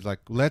 And then she's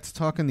like, let's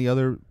talk in the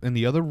other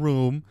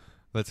room.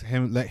 Let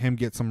him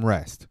get some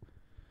rest.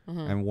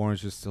 And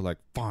Warren's just still like,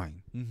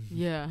 fine.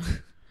 Yeah.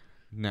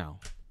 Now,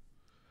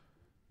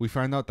 we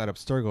find out that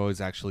Abstergo is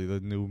actually the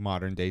new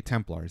modern day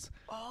Templars.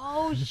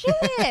 Oh,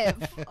 shit.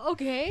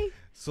 Okay.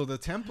 So the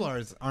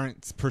Templars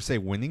aren't per se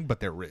winning,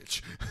 but they're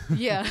rich.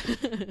 Yeah.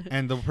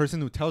 And the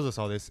person who tells us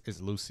all this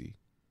is Lucy.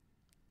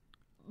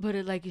 But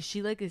is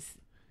she like is?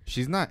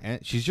 She's not.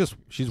 She's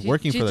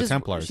working for the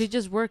Templars. She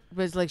just worked,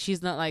 but it's like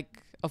she's not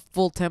like a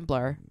full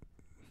Templar.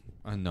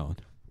 Unknown.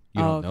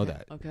 You don't know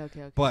that.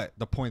 Okay. But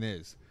the point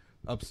is,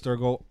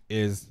 Abstergo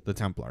is the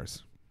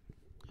Templars.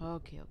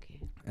 Okay.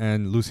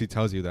 And Lucy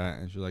tells you that,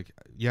 and she's like,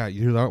 yeah,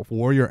 that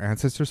war your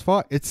ancestors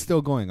fought, it's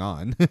still going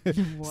on.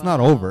 It's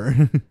not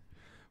over.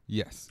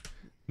 Yes.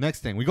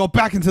 Next thing, we go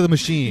back into the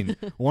machine.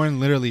 Warren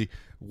literally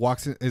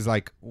is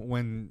like,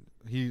 when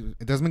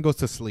Desmond goes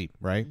to sleep,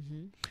 right?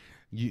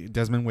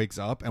 Desmond wakes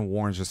up, and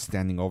Warren's just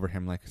standing over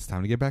him like, it's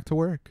time to get back to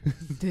work.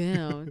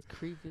 Damn, it's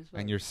creepy as fuck.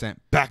 And you're sent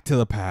back to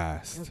the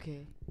past.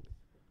 Okay.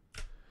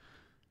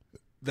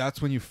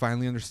 That's when you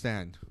finally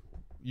understand.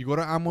 You go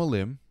to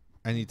Amaddzz,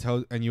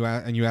 and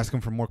you ask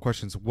him for more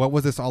questions. What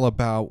was this all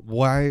about?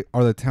 Why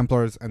are the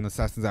Templars and the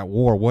Assassins at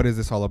war? What is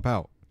this all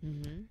about?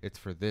 It's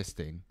for this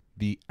thing,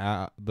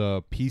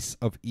 the piece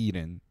of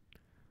Eden,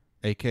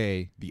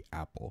 aka the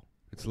apple.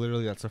 It's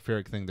literally that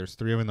Saphiric thing. There's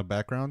 3 of them in the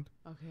background.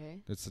 Okay.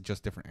 It's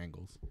just different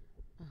angles.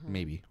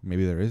 Maybe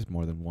there is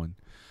more than one.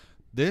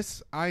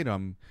 This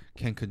item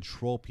can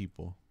control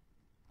people,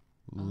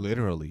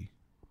 literally.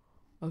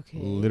 Okay.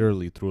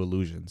 Literally through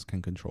illusions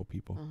can control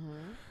people.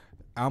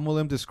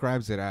 Al-Mulim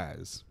describes it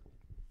as,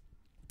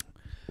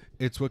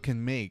 it's what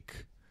can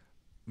make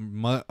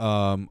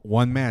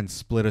one man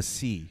split a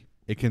sea.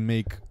 It can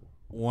make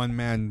one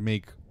man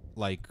make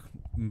like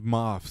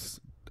moths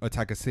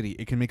attack a city.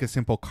 It can make a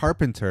simple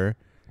carpenter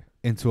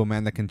into a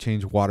man that can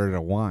change water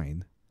to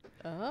wine.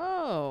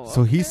 Oh.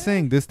 So he's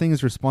saying this thing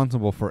is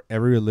responsible for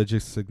every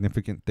religious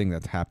significant thing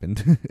that's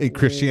happened in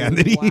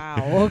Christianity.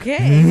 Wow.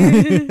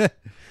 Okay.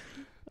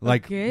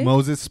 Like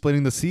Moses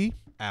splitting the sea,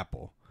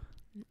 apple.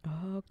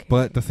 Okay.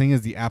 But the thing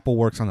is, the apple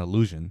works on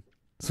illusion.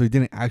 So he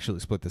didn't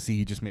actually split the sea.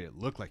 He just made it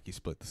look like he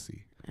split the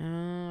sea.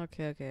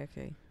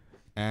 Okay.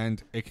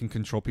 And it can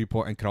control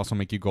people and can also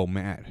make you go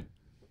mad.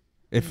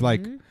 If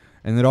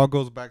and it all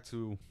goes back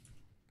to...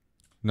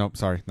 Nope,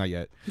 sorry, not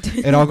yet.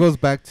 It all goes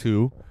back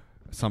to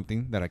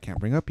something that I can't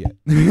bring up yet.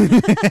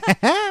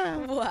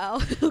 Wow.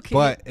 Okay.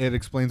 But it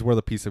explains where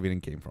the piece of Eden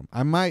came from.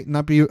 I might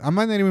not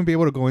even be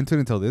able to go into it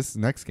until this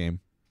next game.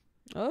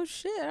 Oh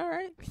shit! All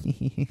right.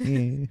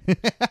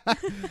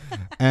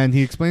 And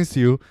he explains to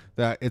you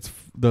that it's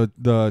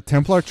the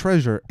Templar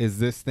treasure is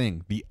this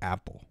thing, the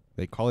apple.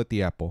 They call it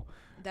the apple.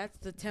 That's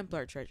the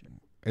Templar treasure.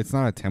 It's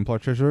not a Templar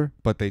treasure,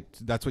 but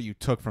that's what you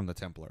took from the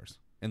Templars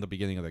in the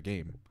beginning of the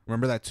game.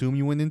 Remember that tomb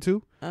you went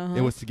into?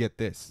 It was to get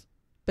this.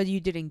 But you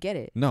didn't get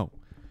it. No.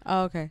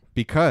 Oh, okay.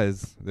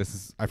 Because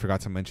I forgot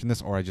to mention this,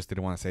 or I just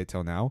didn't want to say it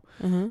till now.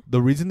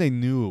 The reason they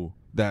knew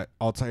that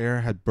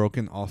Altair had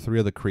broken all 3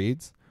 of the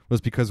creeds was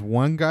because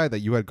one guy that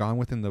you had gone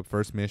with in the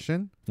first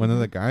mission, one of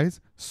the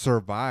guys,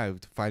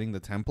 survived fighting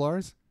the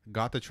Templars,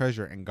 got the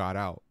treasure, and got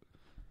out.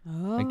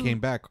 And came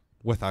back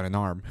without an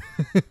arm.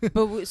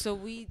 But so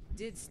we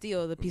did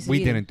steal the piece of Eden.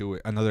 We Eden. Didn't do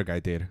it. Another guy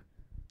did.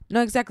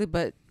 No, exactly.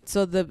 But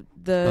so the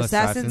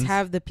assassins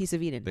have the piece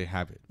of Eden. They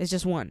have it. It's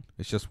just one.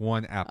 It's just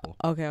one apple.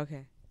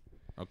 Okay.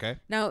 Okay.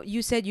 Now,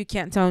 you said you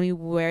can't tell me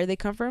where they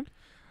come from?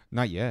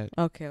 Not yet.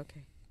 Okay.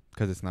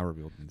 Because it's not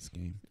revealed in this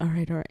game. All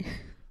right.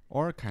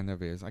 Or it kind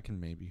of is. I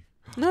can maybe.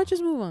 No,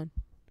 just move on.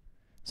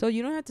 So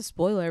you don't have to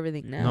spoil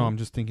everything now. No, I'm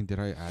just thinking, did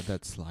I add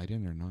that slide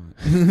in or not?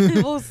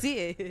 We'll see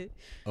it.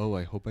 Oh,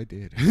 I hope I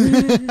did.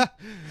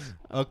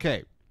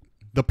 Okay.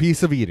 The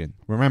piece of Eden.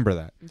 Remember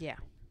that. Yeah.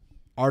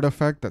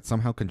 Artifact that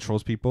somehow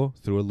controls people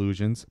through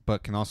illusions,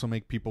 but can also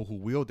make people who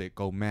wield it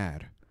go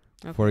mad.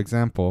 Okay. For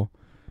example,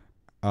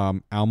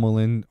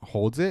 Al-Mulim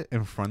holds it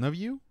in front of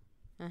you,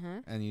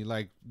 and he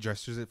like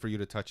gestures it for you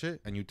to touch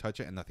it, and you touch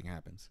it, and nothing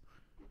happens.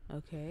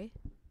 Okay.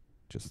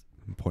 Just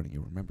important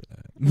you remember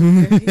that.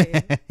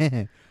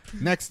 Okay.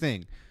 Next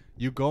thing,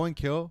 you go and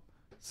kill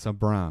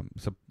Sabrand.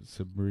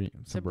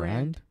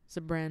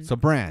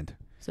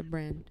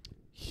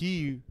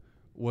 He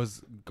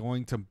was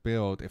going to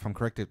build, if I'm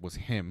correct, it was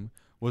him,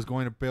 was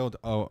going to build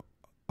a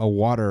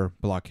water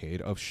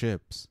blockade of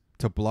ships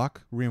to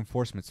block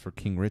reinforcements for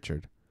King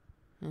Richard.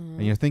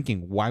 And you're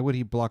thinking, why would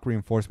he block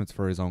reinforcements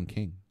for his own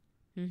king?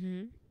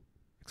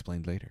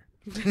 Explained later.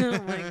 Oh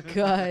my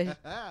god.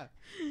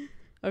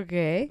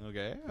 Okay.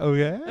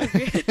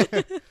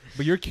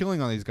 But you're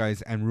killing all these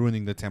guys and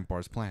ruining the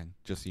Templars' plan,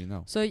 just so you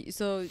know. So he's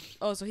the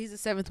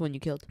 7th one you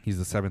killed. He's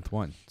the 7th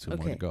one. 2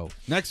 more to go.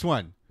 Next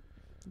one.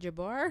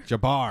 Jabbar.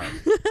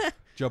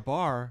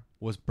 Jabbar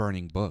was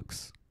burning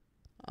books.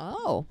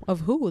 Oh,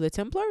 of who? The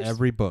Templars?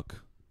 Every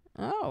book.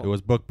 Oh. It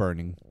was book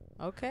burning.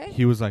 Okay.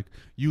 He was like,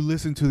 you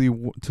listen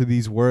to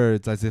these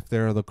words as if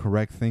they're the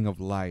correct thing of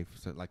life,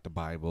 so like the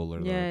Bible or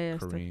the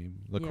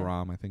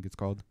Quran, I think it's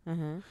called.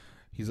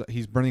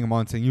 He's burning them all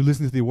and saying, you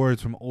listen to the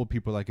words from old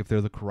people like if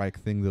they're the correct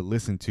thing to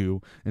listen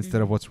to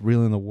instead of what's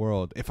real in the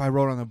world. If I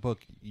wrote on a book,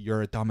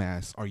 you're a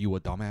dumbass. Are you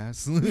a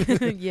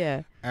dumbass?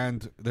 Yeah.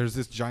 And there's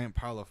this giant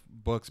pile of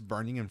books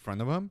burning in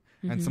front of him.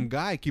 And some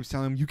guy keeps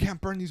telling him, you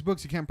can't burn these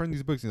books. You can't burn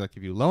these books. He's like,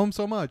 if you love them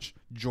so much,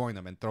 join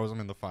them, and throws them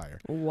in the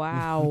fire.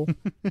 Wow.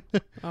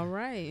 All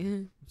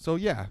right. So,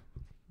 yeah,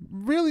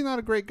 really not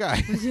a great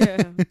guy.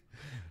 Yeah.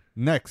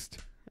 Next.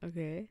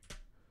 Okay.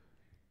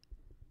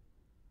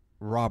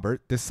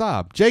 Robert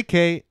Desab.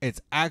 JK,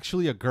 it's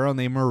actually a girl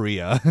named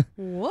Maria.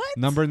 What?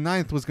 Number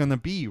 9th was going to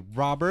be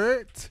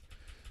Robert.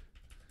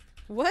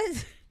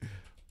 What?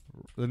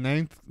 The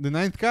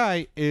ninth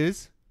guy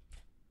is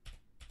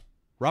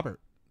Robert.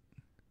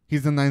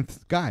 He's the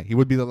 9th guy. He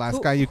would be the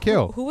last guy you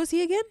kill. Who was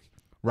he again?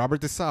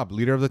 Robert Desab,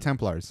 leader of the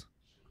Templars.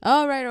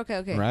 Oh, right.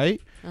 Okay. Right?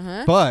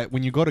 Uh-huh. But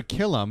when you go to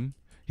kill him,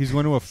 he's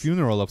going to a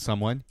funeral of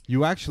someone.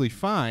 You actually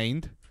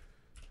find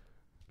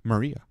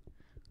Maria.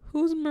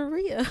 Who's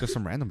Maria? Just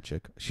some random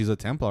chick. She's a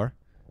Templar.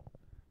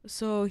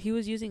 So he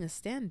was using a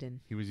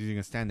stand-in.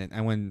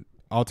 And when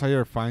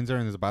Altair finds her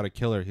and is about to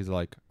kill her, he's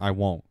like, I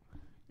won't.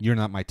 You're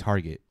not my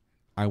target.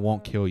 I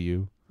won't kill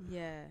you.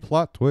 Yeah.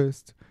 Plot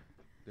twist.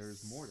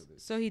 There's more to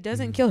this. So he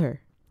doesn't kill her?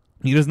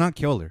 He does not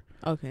kill her.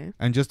 Okay.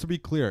 And just to be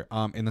clear,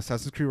 in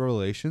Assassin's Creed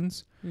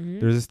Revelations,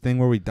 there's this thing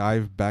where we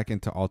dive back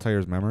into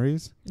Altair's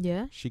memories.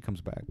 Yeah. She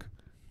comes back.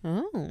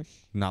 Oh.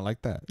 Not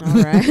like that. All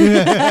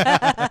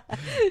right.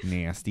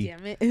 Nasty.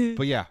 Damn it.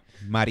 But yeah,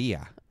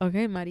 Maria.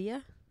 Okay,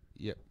 Maria.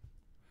 Yep.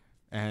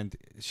 And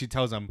she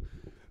tells him,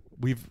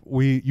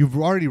 you've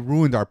already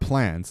ruined our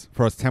plans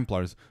for us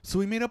Templars, so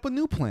we made up a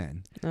new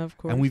plan. Of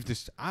course.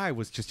 And I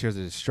was just here as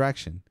a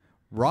distraction.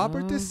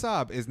 Robert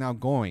Desab is now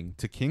going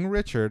to King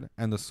Richard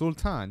and the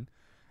Sultan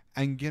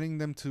and getting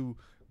them to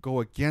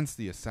go against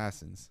the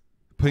assassins,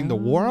 putting the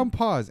war on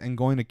pause and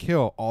going to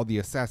kill all the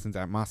assassins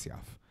at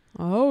Masyaf.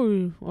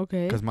 Oh,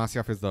 okay. Because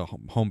Masyaf is the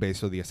home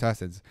base for the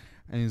assassins.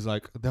 And he's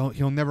like,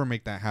 he'll never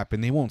make that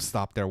happen. They won't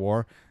stop their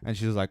war. And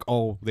she's like,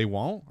 oh, they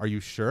won't? Are you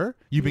sure?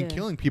 You've been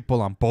killing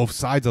people on both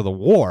sides of the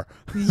war.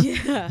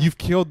 Yeah. You've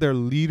killed their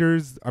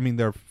leaders. I mean,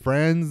 their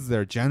friends,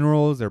 their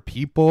generals, their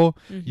people.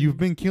 You've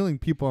been killing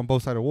people on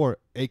both sides of the war,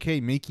 aka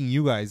making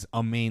you guys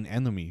a main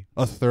enemy,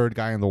 a third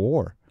guy in the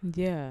war.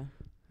 Yeah.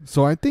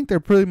 So I think they're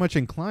pretty much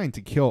inclined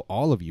to kill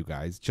all of you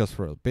guys just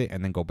for a bit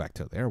and then go back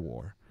to their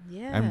war.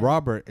 Yeah. And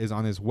Robert is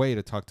on his way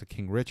to talk to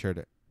King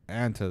Richard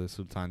and to the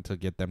Sultan to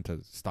get them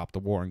to stop the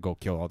war and go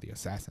kill all the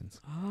assassins.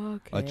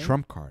 Okay. A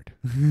trump card.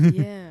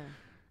 Yeah.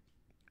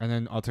 And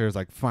then Altair's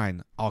like,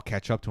 fine, I'll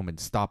catch up to him and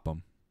stop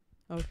him.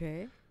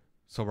 Okay.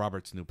 So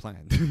Robert's new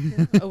plan.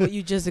 What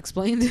you just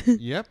explained?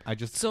 Yep, I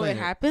just So it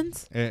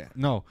happens?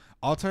 No,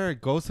 Altair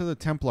goes to the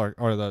Templar,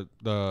 or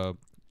the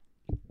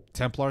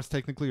Templars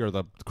technically, or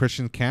the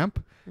Christian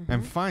camp,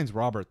 and finds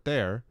Robert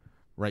there,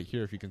 right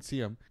here if you can see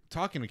him,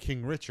 talking to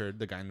King Richard,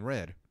 the guy in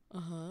red.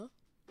 Uh-huh.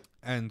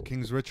 And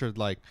King Richard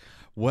like,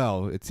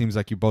 well, it seems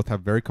like you both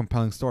have very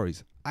compelling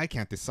stories. I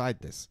can't decide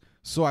this,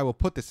 so I will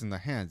put this in the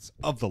hands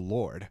of the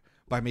Lord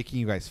by making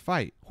you guys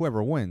fight.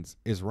 Whoever wins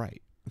is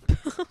right.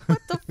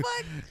 What the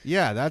fuck?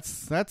 Yeah,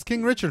 that's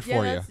King Richard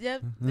for you.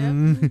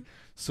 Yep.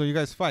 So you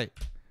guys fight,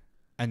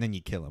 and then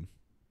you kill him.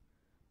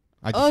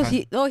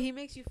 He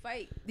makes you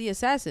fight the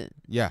assassin.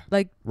 Yeah,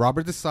 like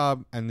Robert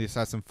Desab and the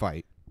assassin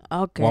fight.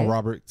 Okay. While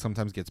Robert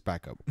sometimes gets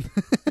backup.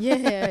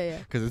 Yeah.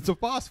 Because it's a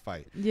boss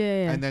fight.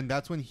 Yeah. And then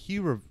that's when he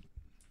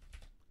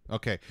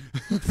okay.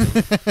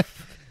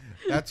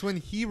 That's when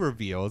he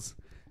reveals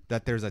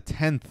that there's a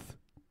 10th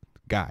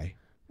guy.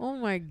 Oh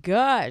my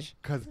gosh.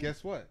 Because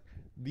guess what?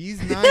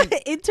 These 9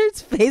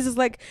 intern's face is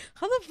like,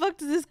 how the fuck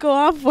does this go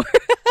on for?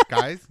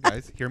 guys,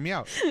 hear me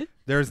out.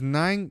 There's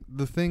 9.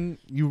 The thing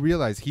you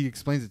realize, he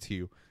explains it to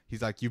you.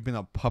 He's like, you've been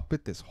a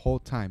puppet this whole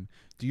time.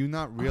 Do you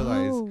not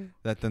realize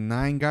that the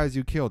 9 guys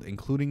you killed,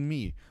 including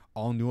me,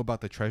 all knew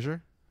about the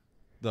treasure?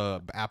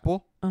 The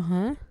apple?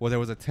 Uh-huh. Well, there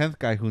was a 10th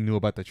guy who knew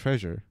about the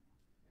treasure.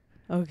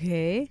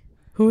 Okay.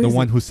 Who is the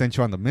one who sent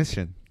you on the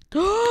mission?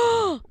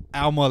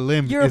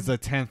 Al-Mualim is the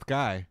 10th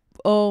guy.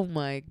 Oh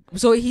my.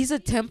 So he's a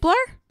Templar?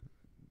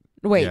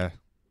 Wait. Yeah.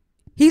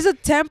 He's a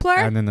Templar?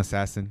 And an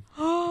assassin.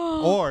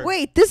 Or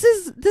wait, this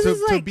is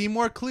like to be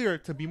more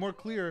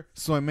clear,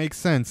 so it makes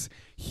sense.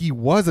 He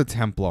was a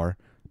Templar.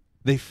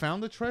 They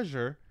found the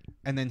treasure,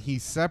 and then he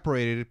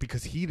separated it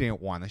because he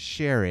didn't want to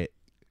share it.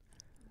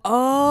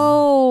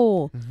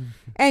 Oh.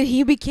 And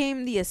he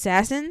became the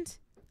assassin?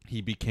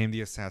 He became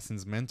the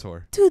assassin's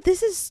mentor. Dude,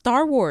 this is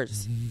Star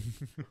Wars.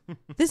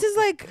 This is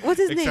like, what's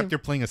his name? Except you're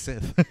playing a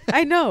Sith.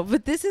 I know,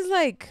 but this is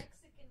like...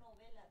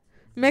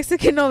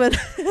 Mexican, no, but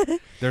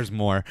there's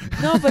more.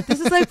 No, but this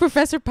is like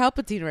Professor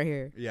Palpatine right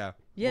here. Yeah.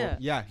 Yeah. Well,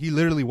 yeah, he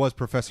literally was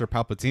Professor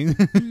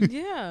Palpatine.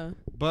 Yeah.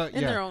 But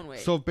in their own way.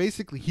 So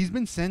basically, he's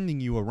been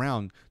sending you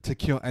around to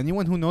kill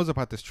anyone who knows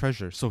about this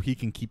treasure so he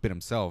can keep it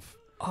himself.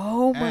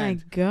 Oh my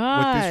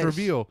god. With this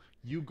reveal,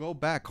 you go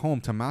back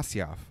home to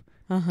Masyaf.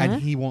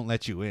 And he won't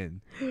let you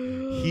in.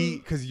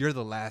 Because you're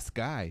the last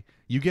guy.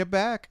 You get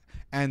back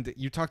and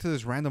you talk to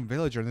this random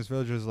villager, and this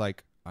villager is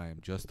like, I am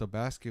just a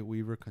basket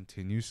weaver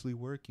continuously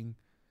working.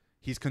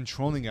 He's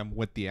controlling him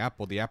with the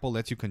apple. The apple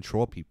lets you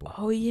control people.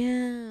 Oh,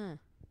 yeah.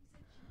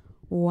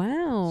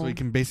 Wow. So he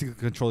can basically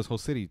control his whole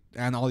city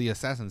and all the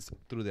assassins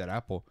through that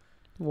apple.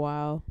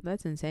 Wow.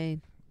 That's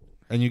insane.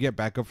 And you get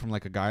backup from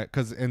like a guy.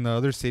 Because in the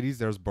other cities,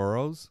 there's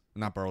bureaus,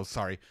 where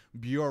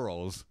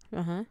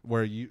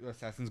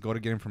assassins go to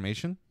get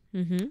information.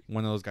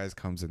 One of those guys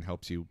comes and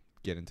helps you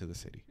get into the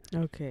city.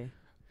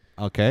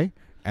 Okay.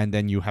 And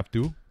then you have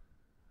to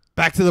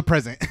back to the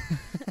present.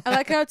 I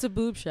like how it's a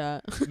boob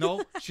shot.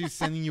 No, she's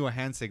sending you a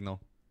hand signal.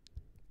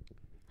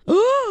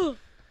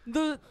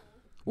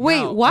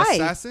 Wait, why?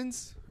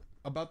 Assassins,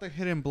 about the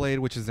hidden blade,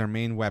 which is their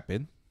main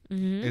weapon,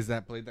 is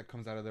that blade that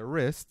comes out of their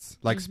wrists,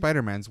 like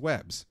Spider-Man's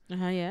webs.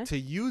 Yeah. To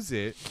use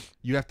it,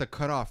 you have to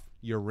cut off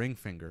your ring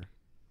finger.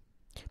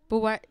 But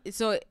why?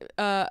 So,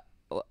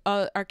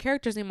 our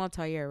character's name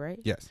Altair, right?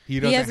 Yes. He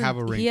doesn't have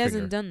a ring finger. He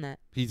hasn't done that.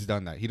 He's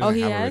done that. He doesn't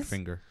have a ring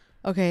finger.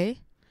 Okay.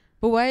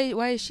 But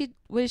why is she?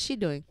 What is she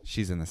doing?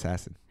 She's an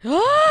assassin. That's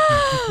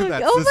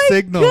the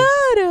signal.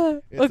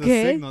 God. It's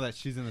a signal that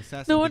she's an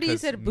assassin. No wonder you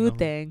said boo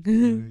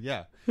thing.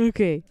 Yeah.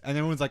 Okay. And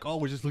everyone's like, "Oh,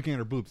 we're just looking at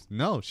her boobs."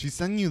 No, she's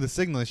sending you the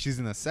signal that she's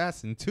an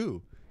assassin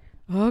too.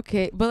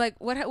 Okay, but like,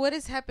 what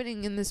is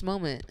happening in this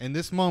moment? In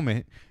this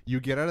moment, you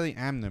get out of the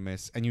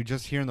Amaddzz and you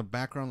just hear in the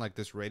background like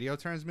this radio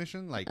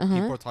transmission, like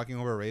people are talking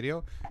over a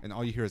radio, and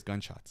all you hear is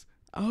gunshots.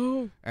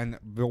 Oh. And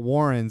the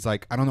Warren's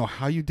like, "I don't know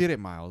how you did it,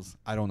 Miles.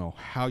 I don't know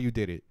how you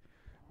did it.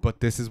 But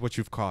this is what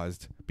you've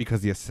caused because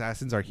the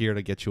assassins are here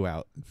to get you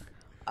out."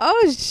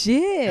 Oh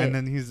shit! And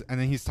then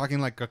he's talking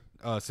like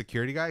a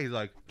security guy. He's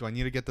like, "Do I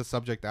need to get the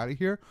subject out of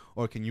here,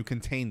 or can you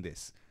contain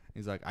this?"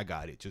 He's like, "I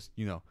got it. Just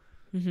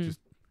just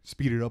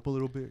speed it up a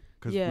little bit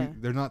because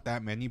they're not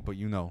that many, but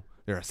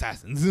they're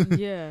assassins."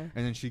 Yeah.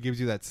 And then she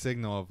gives you that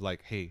signal of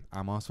like, "Hey,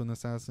 I'm also an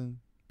assassin,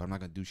 but I'm not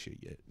gonna do shit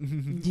yet."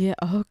 Yeah.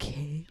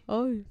 Okay.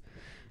 Oh.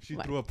 She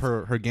threw up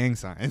her gang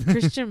sign.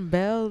 Christian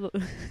Bale.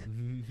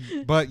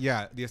 But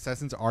yeah, the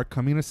assassins are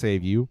coming to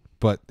save you,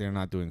 but they're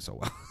not doing so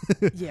well.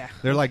 Yeah.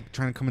 They're like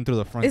trying to come in through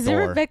the front door. Is it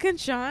Rebecca and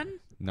Sean?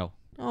 No.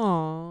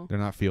 Oh. They're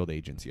not field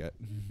agents yet.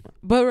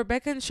 But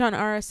Rebecca and Sean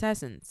are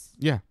assassins.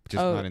 Yeah,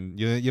 just not in.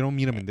 You don't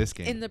meet them in this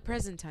game. In the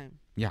present time.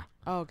 Yeah.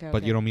 Oh, okay.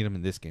 But you don't meet them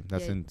in this game.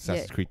 That's in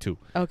Assassin's Creed 2.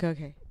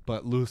 Okay.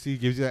 But Lucy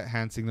gives you that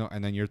hand signal,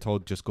 and then you're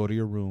told, just go to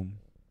your room.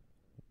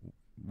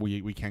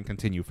 We can't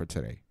continue for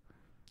today.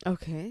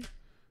 Okay.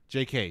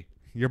 JK,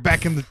 you're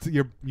back in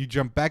you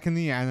jump back in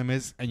the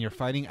Amaddzz, and you're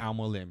fighting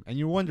Al-Mualim, and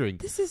you're wondering,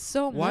 this is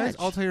so why much. is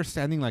Altair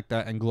standing like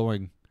that and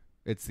glowing?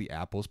 It's the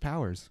apple's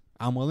powers.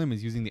 Al-Mualim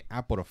is using the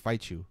apple to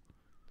fight you.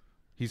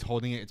 He's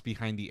holding it. It's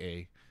behind the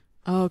A.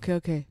 Oh,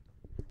 okay.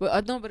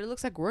 But no, but it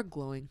looks like we're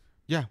glowing.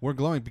 Yeah, we're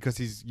glowing because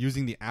he's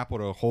using the apple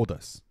to hold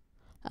us.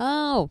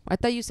 Oh, I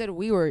thought you said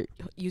we were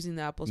using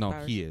the apple's powers.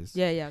 No, he is.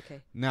 Yeah, okay.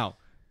 Now,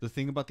 the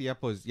thing about the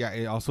apple is,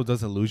 it also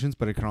does illusions,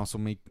 but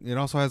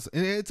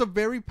it's a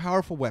very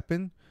powerful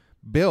weapon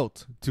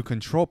built to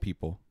control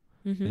people.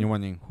 And you're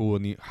wondering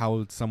how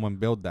would someone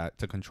build that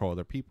to control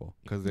other people?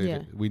 Because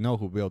we know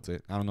who built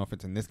it. I don't know if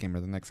it's in this game or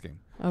the next game.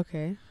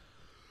 Okay.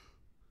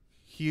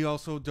 He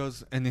also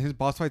does, and his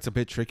boss fight's a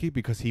bit tricky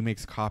because he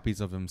makes copies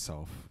of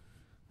himself.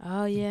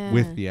 Oh, yeah.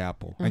 With the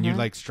apple. And you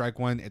strike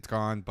one, it's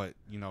gone, but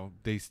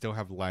they still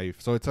have life.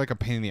 So it's like a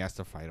pain in the ass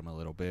to fight him a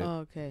little bit.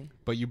 Oh, okay.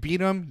 But you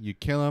beat him, you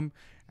kill him,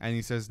 and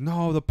he says,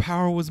 "No, the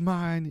power was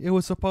mine. It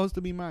was supposed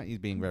to be mine." He's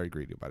being very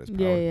greedy about his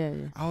power. Yeah.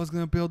 "I was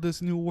going to build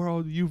this new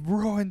world. You've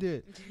ruined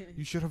it.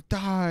 You should have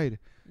died."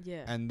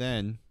 Yeah. And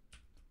then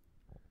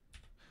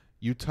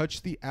you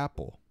touch the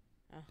apple.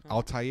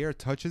 Altair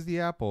touches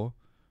the apple.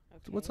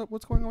 Okay. What's up?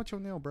 What's going on with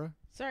your nail, bro?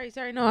 Sorry.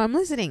 No, I'm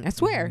listening. I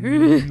swear.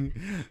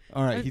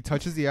 All right. He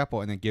touches the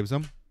apple and it gives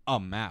him a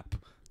map.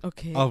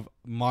 Okay. Of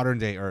modern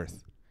day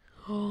Earth.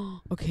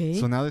 Okay.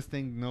 So now this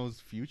thing knows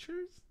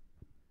futures?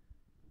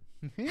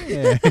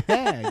 Yeah.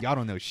 Y'all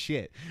don't know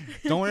shit.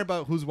 Don't worry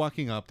about who's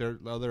walking up. They're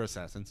other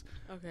assassins.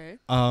 Okay.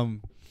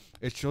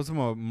 It shows them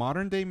a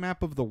modern day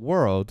map of the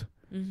world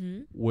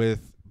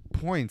with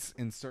points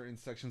in certain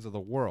sections of the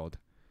world.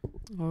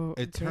 Oh,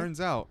 it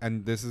turns out,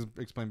 and this is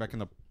explained back in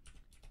the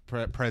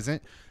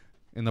present.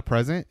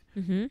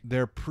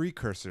 They're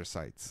precursor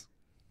sites.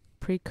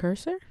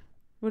 Precursor?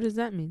 What does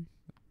that mean?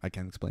 I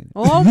can't explain it.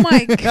 Oh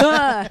my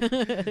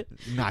god!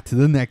 Not to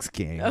the next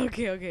game.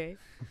 Okay.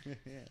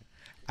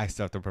 I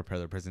still have to prepare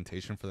the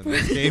presentation for the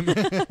next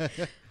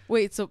game.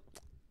 Wait, so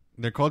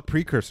they're called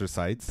precursor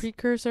sites.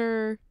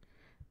 Precursor.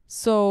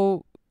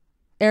 So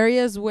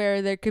areas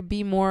where there could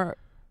be more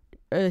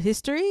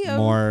history?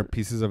 More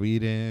pieces of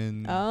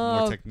Eden.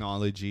 More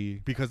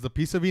technology. Because the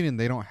piece of Eden,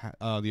 they don't have.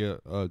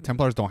 The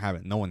Templars don't have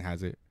it. No one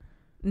has it.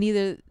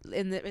 Neither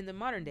in the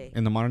modern day.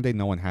 In the modern day,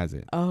 no one has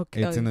it.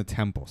 Okay. It's in a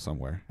temple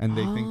somewhere, and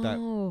they think that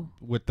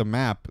with the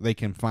map they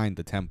can find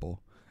the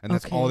temple, and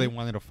that's all they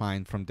wanted to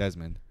find from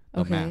Desmond.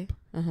 The map.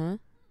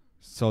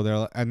 So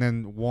they're and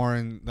then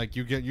Warren, like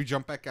you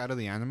jump back out of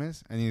the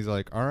Animus, and he's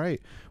like, "All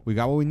right, we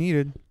got what we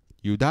needed.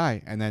 You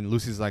die." And then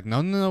Lucy's like,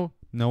 "No,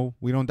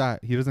 we don't die.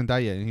 He doesn't die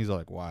yet." And he's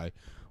like, "Why?"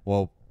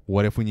 Well,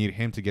 what if we need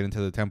him to get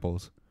into the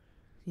temples?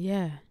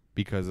 Yeah.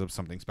 Because of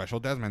something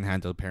special Desmond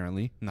handled,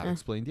 apparently. Not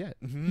explained yet.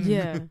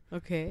 Yeah.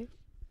 Okay.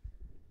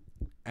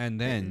 And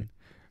then,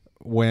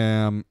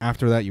 when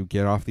after that, you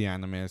get off the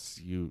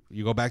Animus, you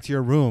go back to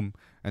your room,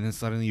 and then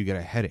suddenly you get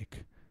a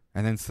headache.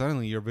 And then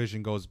suddenly your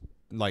vision goes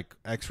like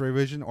X-ray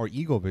vision or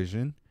eagle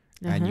vision,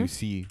 and you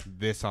see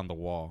this on the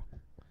wall.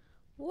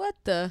 What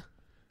the?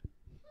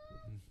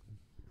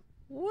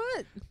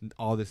 What?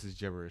 All this is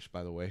gibberish,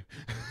 by the way.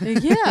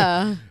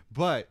 Yeah.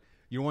 But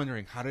you're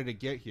wondering, how did it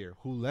get here?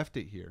 Who left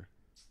it here?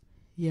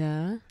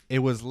 Yeah. It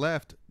was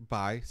left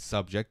by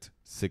Subject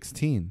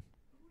 16.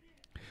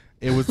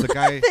 It was the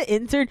guy. The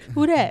intern.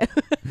 Who that?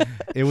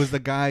 It was the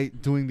guy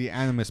doing the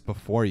Animus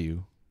before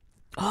you.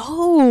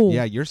 Oh.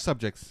 Yeah, you're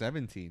Subject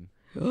 17.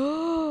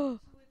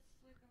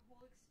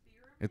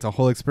 It's a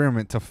whole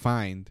experiment to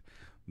find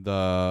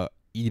the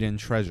Eden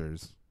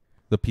treasures.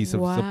 The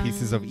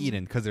pieces of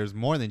Eden, because there's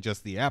more than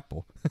just the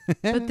apple.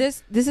 But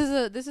this is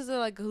a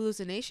like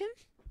hallucination?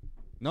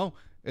 No,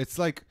 it's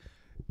like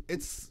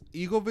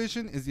eagle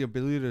vision is the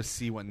ability to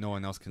see what no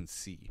one else can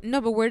see.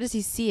 No, but where does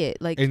he see it?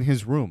 Like in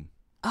his room.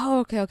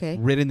 Oh, okay.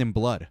 Written in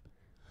blood.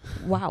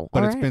 Wow.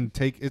 But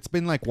it's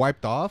been like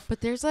wiped off. But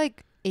there's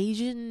like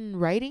Asian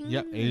writing.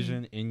 Yeah,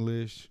 Asian,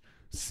 English,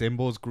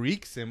 symbols,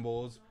 Greek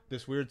symbols.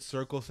 This weird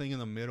circle thing in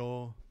the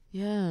middle.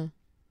 Yeah.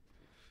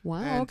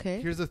 Wow, and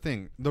okay. Here's the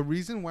thing. The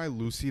reason why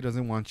Lucy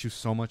doesn't want you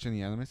so much in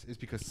the Animus is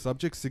because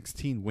Subject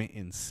 16 went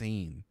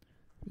insane.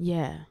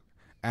 Yeah.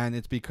 And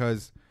it's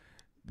because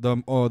the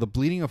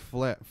bleeding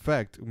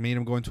effect made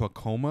him go into a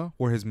coma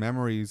where his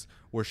memories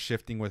were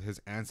shifting with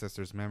his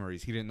ancestors'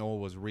 memories. He didn't know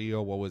what was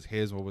real, what was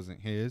his, what wasn't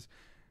his.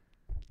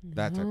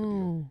 That type of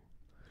deal.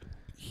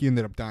 He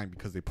ended up dying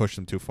because they pushed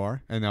him too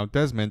far. And now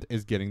Desmond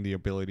is getting the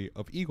ability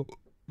of eagle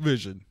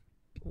vision.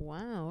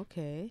 Wow,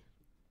 okay.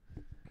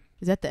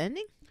 Is that the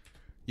ending?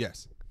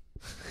 Yes.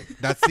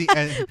 That's the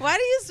end. Why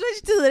do you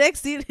switch to the next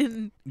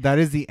scene? That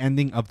is the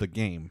ending of the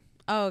game.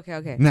 Oh,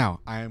 okay. Now,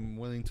 I'm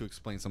willing to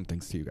explain some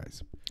things to you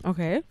guys.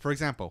 Okay. For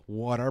example,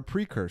 what are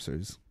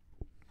precursors?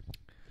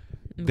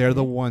 Okay. They're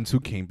the ones who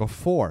came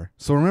before.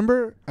 So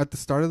remember at the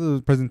start of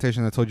the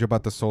presentation I told you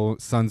about the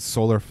sun's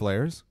solar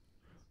flares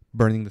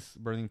burning the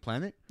burning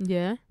planet?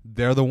 Yeah.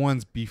 They're the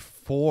ones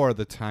before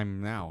the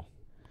time now.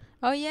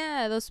 Oh,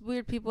 yeah. Those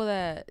weird people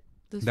that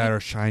are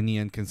shiny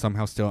and can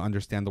somehow still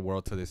understand the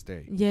world to this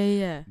day.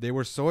 Yeah. They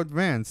were so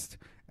advanced,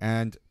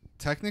 and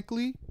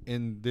technically,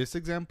 in this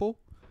example,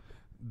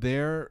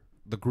 they're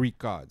the Greek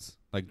gods,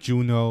 like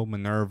Juno,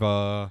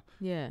 Minerva.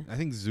 Yeah. I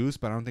think Zeus,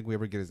 but I don't think we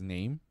ever get his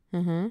name.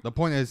 Mm-hmm. The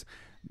point is,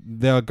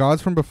 the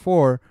gods from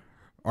before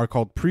are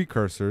called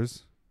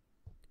precursors,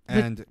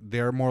 and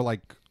they're more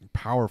like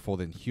powerful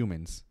than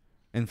humans.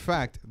 In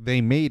fact,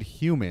 they made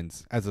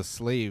humans as a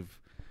slave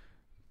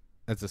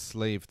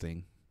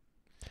thing.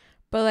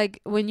 But like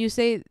when you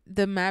say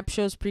the map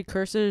shows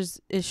precursors,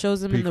 it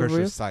shows them in the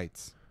real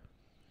sites.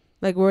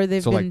 Like where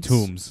they've been. So like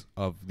tombs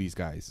of these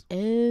guys.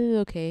 Oh,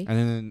 okay. And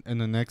then in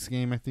the next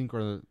game, I think,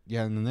 in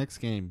the next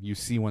game, you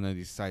see one of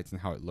these sites and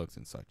how it looks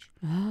and such.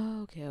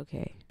 Oh,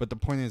 okay. But the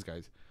point is,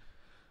 guys,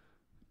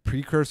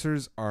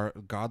 precursors are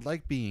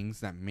godlike beings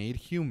that made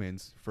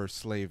humans for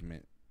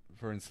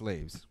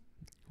enslaves.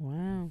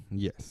 Wow.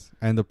 Yes.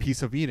 And the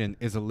piece of Eden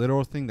is a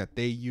literal thing that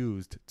they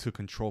used to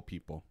control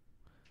people.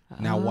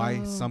 Now,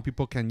 why some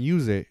people can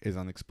use it is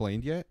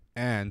unexplained yet,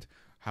 and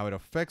how it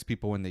affects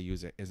people when they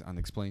use it is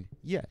unexplained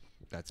yet.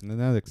 That's in the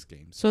next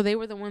game. So they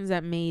were the ones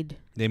that made...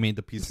 They made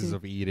the pieces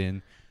of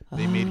Eden.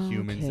 They made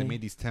humans. Okay. They made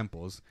these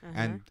temples,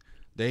 and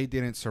they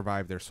didn't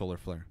survive their solar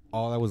flare.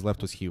 All that was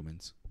left was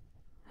humans.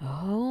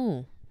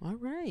 Oh, all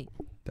right.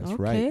 That's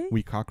right.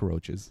 We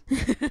cockroaches.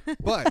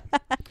 But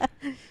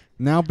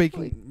now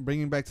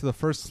bringing back to the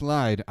first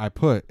slide I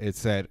put, it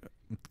said...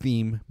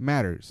 theme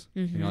matters.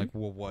 And you're like,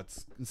 well,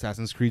 what's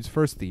Assassin's Creed's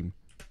first theme?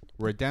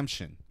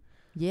 Redemption.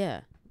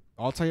 Yeah.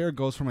 Altair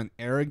goes from an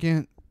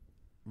arrogant,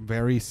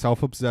 very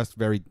self-obsessed,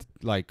 very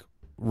like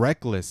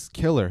reckless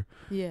killer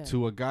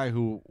to a guy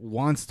who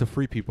wants to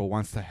free people,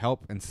 wants to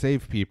help and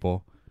save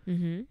people,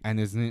 and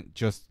isn't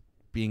just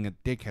being a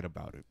dickhead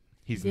about it.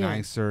 He's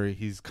nicer.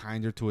 He's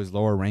kinder to his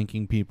lower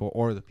ranking people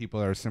or the people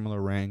that are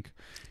similar rank.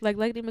 Like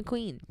Lightning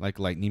McQueen.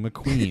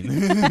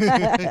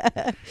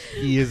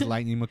 He is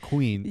Lightning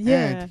McQueen.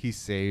 Yeah. And he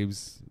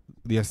saves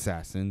the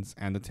assassins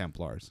and the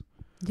Templars.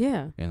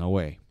 Yeah. In a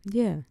way.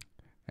 Yeah.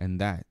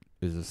 And that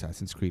is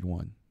Assassin's Creed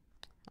 1.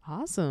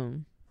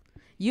 Awesome.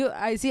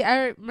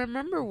 I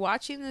remember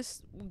watching the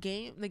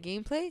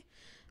gameplay,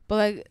 but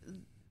like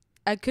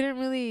I couldn't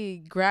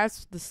really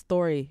grasp the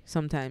story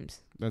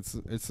sometimes. It's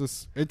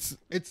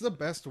the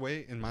best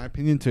way, in my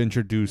opinion, to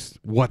introduce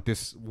what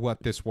this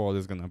world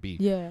is gonna be.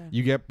 Yeah.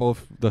 You get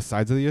both the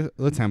sides of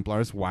the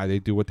Templars, why they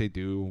do what they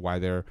do, why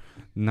they're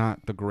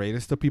not the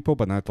greatest of people,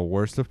 but not the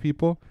worst of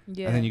people.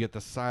 Yeah. And then you get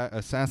the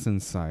assassin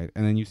side,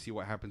 and then you see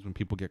what happens when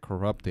people get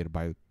corrupted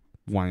by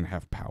wanting to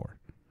have power.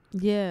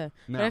 Yeah.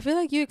 Now, but I feel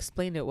like you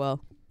explained it well.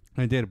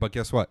 I did, but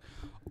guess what?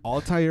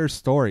 Altair's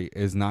story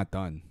is not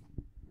done.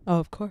 Oh,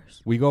 of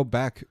course. We go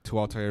back to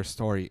Altair's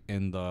story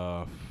in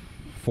the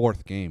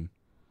 4th game.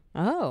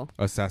 Oh.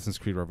 Assassin's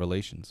Creed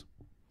Revelations.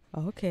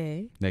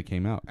 Okay. That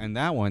came out. And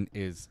that one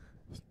is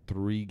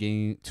 2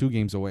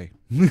 games away.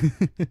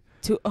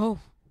 Oh.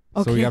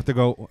 Okay. So we have to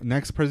go.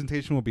 Next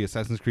presentation will be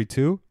Assassin's Creed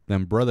 2,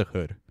 then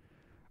Brotherhood.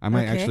 I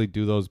might actually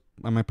do those.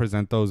 I might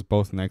present those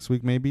both next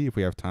week, maybe, if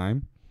we have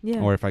time.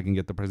 Yeah. Or if I can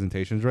get the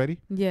presentations ready.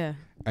 Yeah.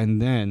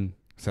 And then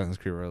Assassin's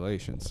Creed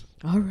Revelations.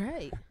 All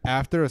right.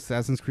 After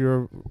Assassin's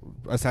Creed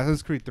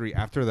 3,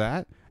 after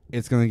that,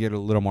 it's going to get a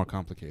little more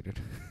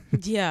complicated.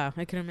 Yeah,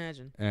 I can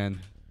imagine. And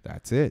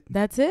that's it.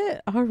 That's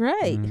it. All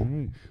right.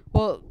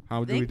 Well,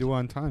 how do we do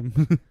on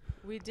time?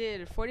 We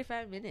did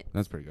 45 minutes.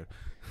 That's pretty good.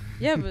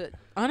 Yeah, but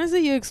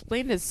honestly, you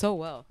explained it so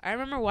well. I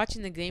remember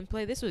watching the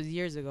gameplay. This was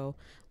years ago,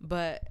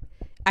 but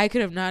I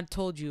could have not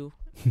told you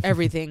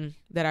everything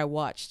that I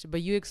watched,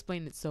 but you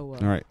explained it so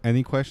well. All right.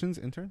 Any questions,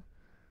 intern?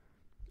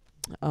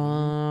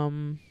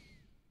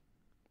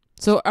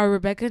 So are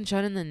Rebecca and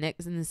Sean in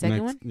the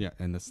second one? Yeah,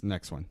 in this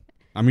next one.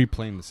 I'm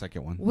replaying the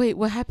second one. Wait,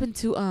 what happened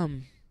to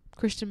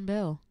Christian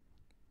Bale?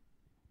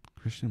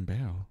 Christian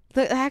Bale?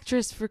 The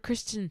actress for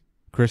Kristen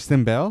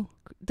Bell?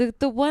 The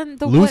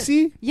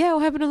Lucy? What? Yeah,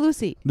 what happened to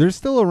Lucy? They're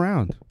still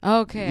around.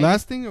 Okay.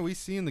 Last thing we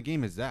see in the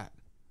game is that.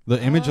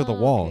 The image of the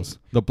walls.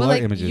 Okay. The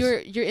blood images.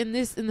 You're in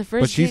the first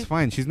game. But she's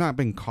fine. She's not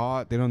been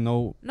caught. They don't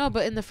know. No,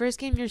 but in the first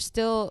game you're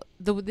still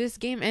this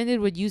game ended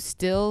with you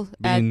still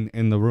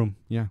in the room.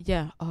 Yeah.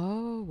 Yeah.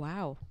 Oh,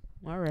 wow.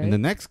 All right. In the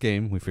next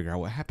game we figure out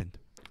what happened.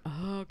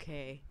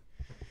 Okay.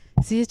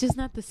 See, it's just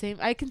not the same.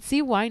 I can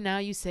see why now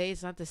you say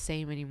it's not the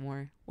same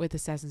anymore with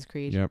Assassin's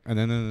Creed. Yep. And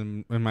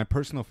then in my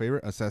personal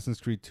favorite,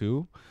 Assassin's Creed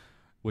 2,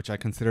 which I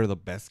consider the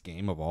best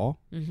game of all.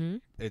 Mm-hmm.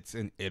 It's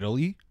in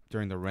Italy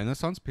during the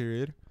Renaissance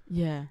period.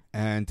 Yeah.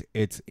 And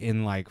it's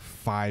in like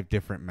 5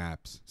 different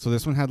maps. So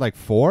this one had like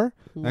 4.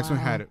 Wow. Next one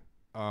had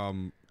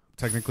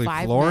technically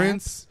 5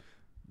 Florence.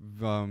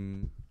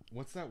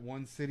 What's that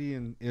one city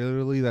in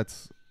Italy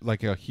that's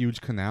like a huge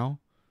canal?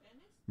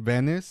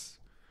 Venice.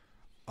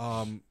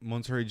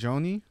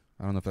 Monteriggioni.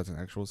 I don't know if that's an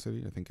actual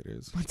city. I think it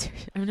is.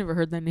 I've never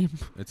heard that name.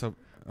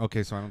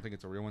 Okay, so I don't think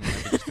it's a real one.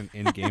 It's just an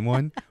in-game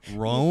one.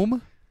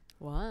 Rome.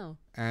 Wow.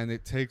 And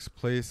it takes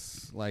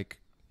place like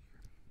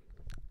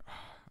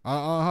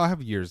I'll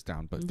have years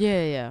down, but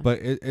yeah. But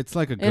it's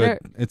like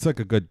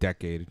a good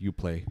decade you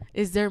play.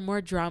 Is there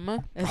more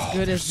drama as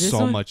good as this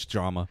one? So much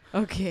drama.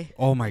 Okay.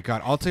 Oh my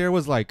God, Altair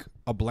was like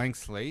a blank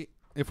slate.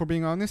 If we're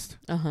being honest,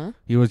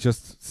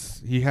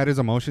 he had his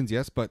emotions,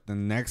 yes, but the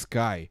next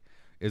guy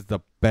is the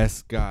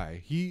best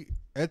guy.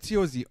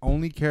 Ezio is the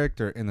only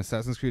character in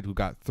Assassin's Creed who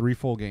got 3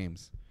 full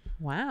games.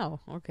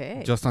 Wow.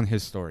 Okay. Just on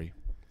his story,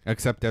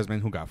 except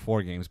Desmond, who got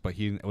 4 games, but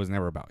it was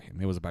never about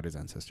him. It was about his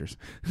ancestors.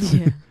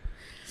 Yeah.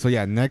 So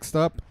yeah, next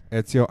up,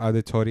 Ezio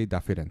Auditore da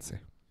Firenze.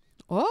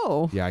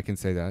 Oh. Yeah, I can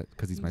say that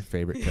because he's my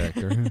favorite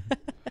character.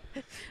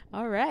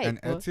 All right.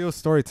 And Ezio's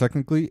story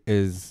technically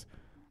is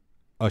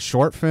a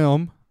short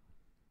film,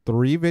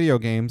 3 video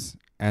games,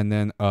 and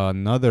then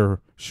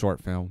another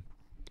short film.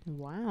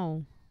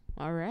 Wow.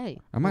 All right.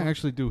 I might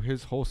actually do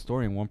his whole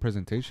story in one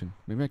presentation.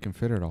 Maybe I can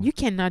fit it all. You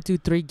cannot do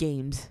 3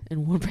 games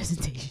in one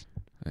presentation.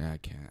 Yeah, I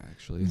can't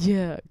actually.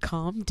 Yeah,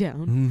 calm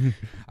down.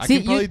 I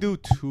can probably do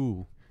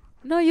 2.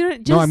 No, you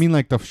don't. No, I mean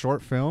like the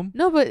short film.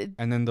 No, but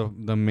and then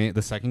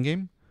the second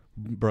game,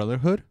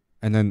 Brotherhood,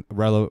 and then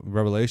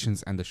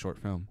Revelations and the short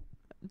film.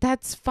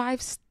 That's 5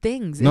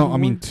 things. No, I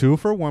mean 2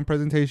 for one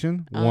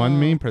presentation, 1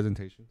 main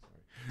presentation,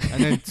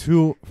 and then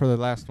 2 for the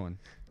last one.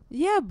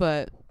 Yeah,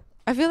 but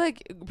I feel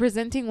like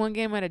presenting one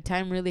game at a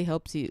time really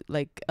helps you,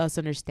 like us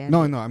understand.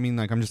 No, I mean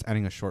like I'm just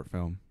adding a short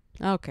film.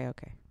 Okay.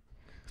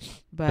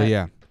 But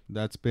yeah,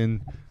 that's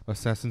been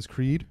Assassin's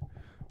Creed.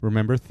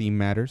 Remember, theme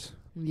matters.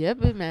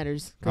 Yep, it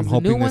matters. I'm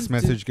hoping this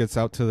message gets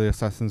out to the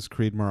Assassin's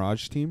Creed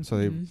Mirage team, so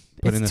they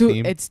put in a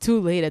theme. It's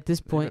too late at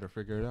this point. Better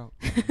figure it out.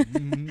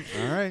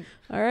 All right.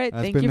 All right.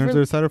 That's been Nerds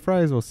Other Side of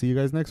Fries. We'll see you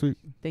guys next week.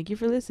 Thank you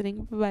for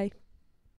listening. Bye-bye.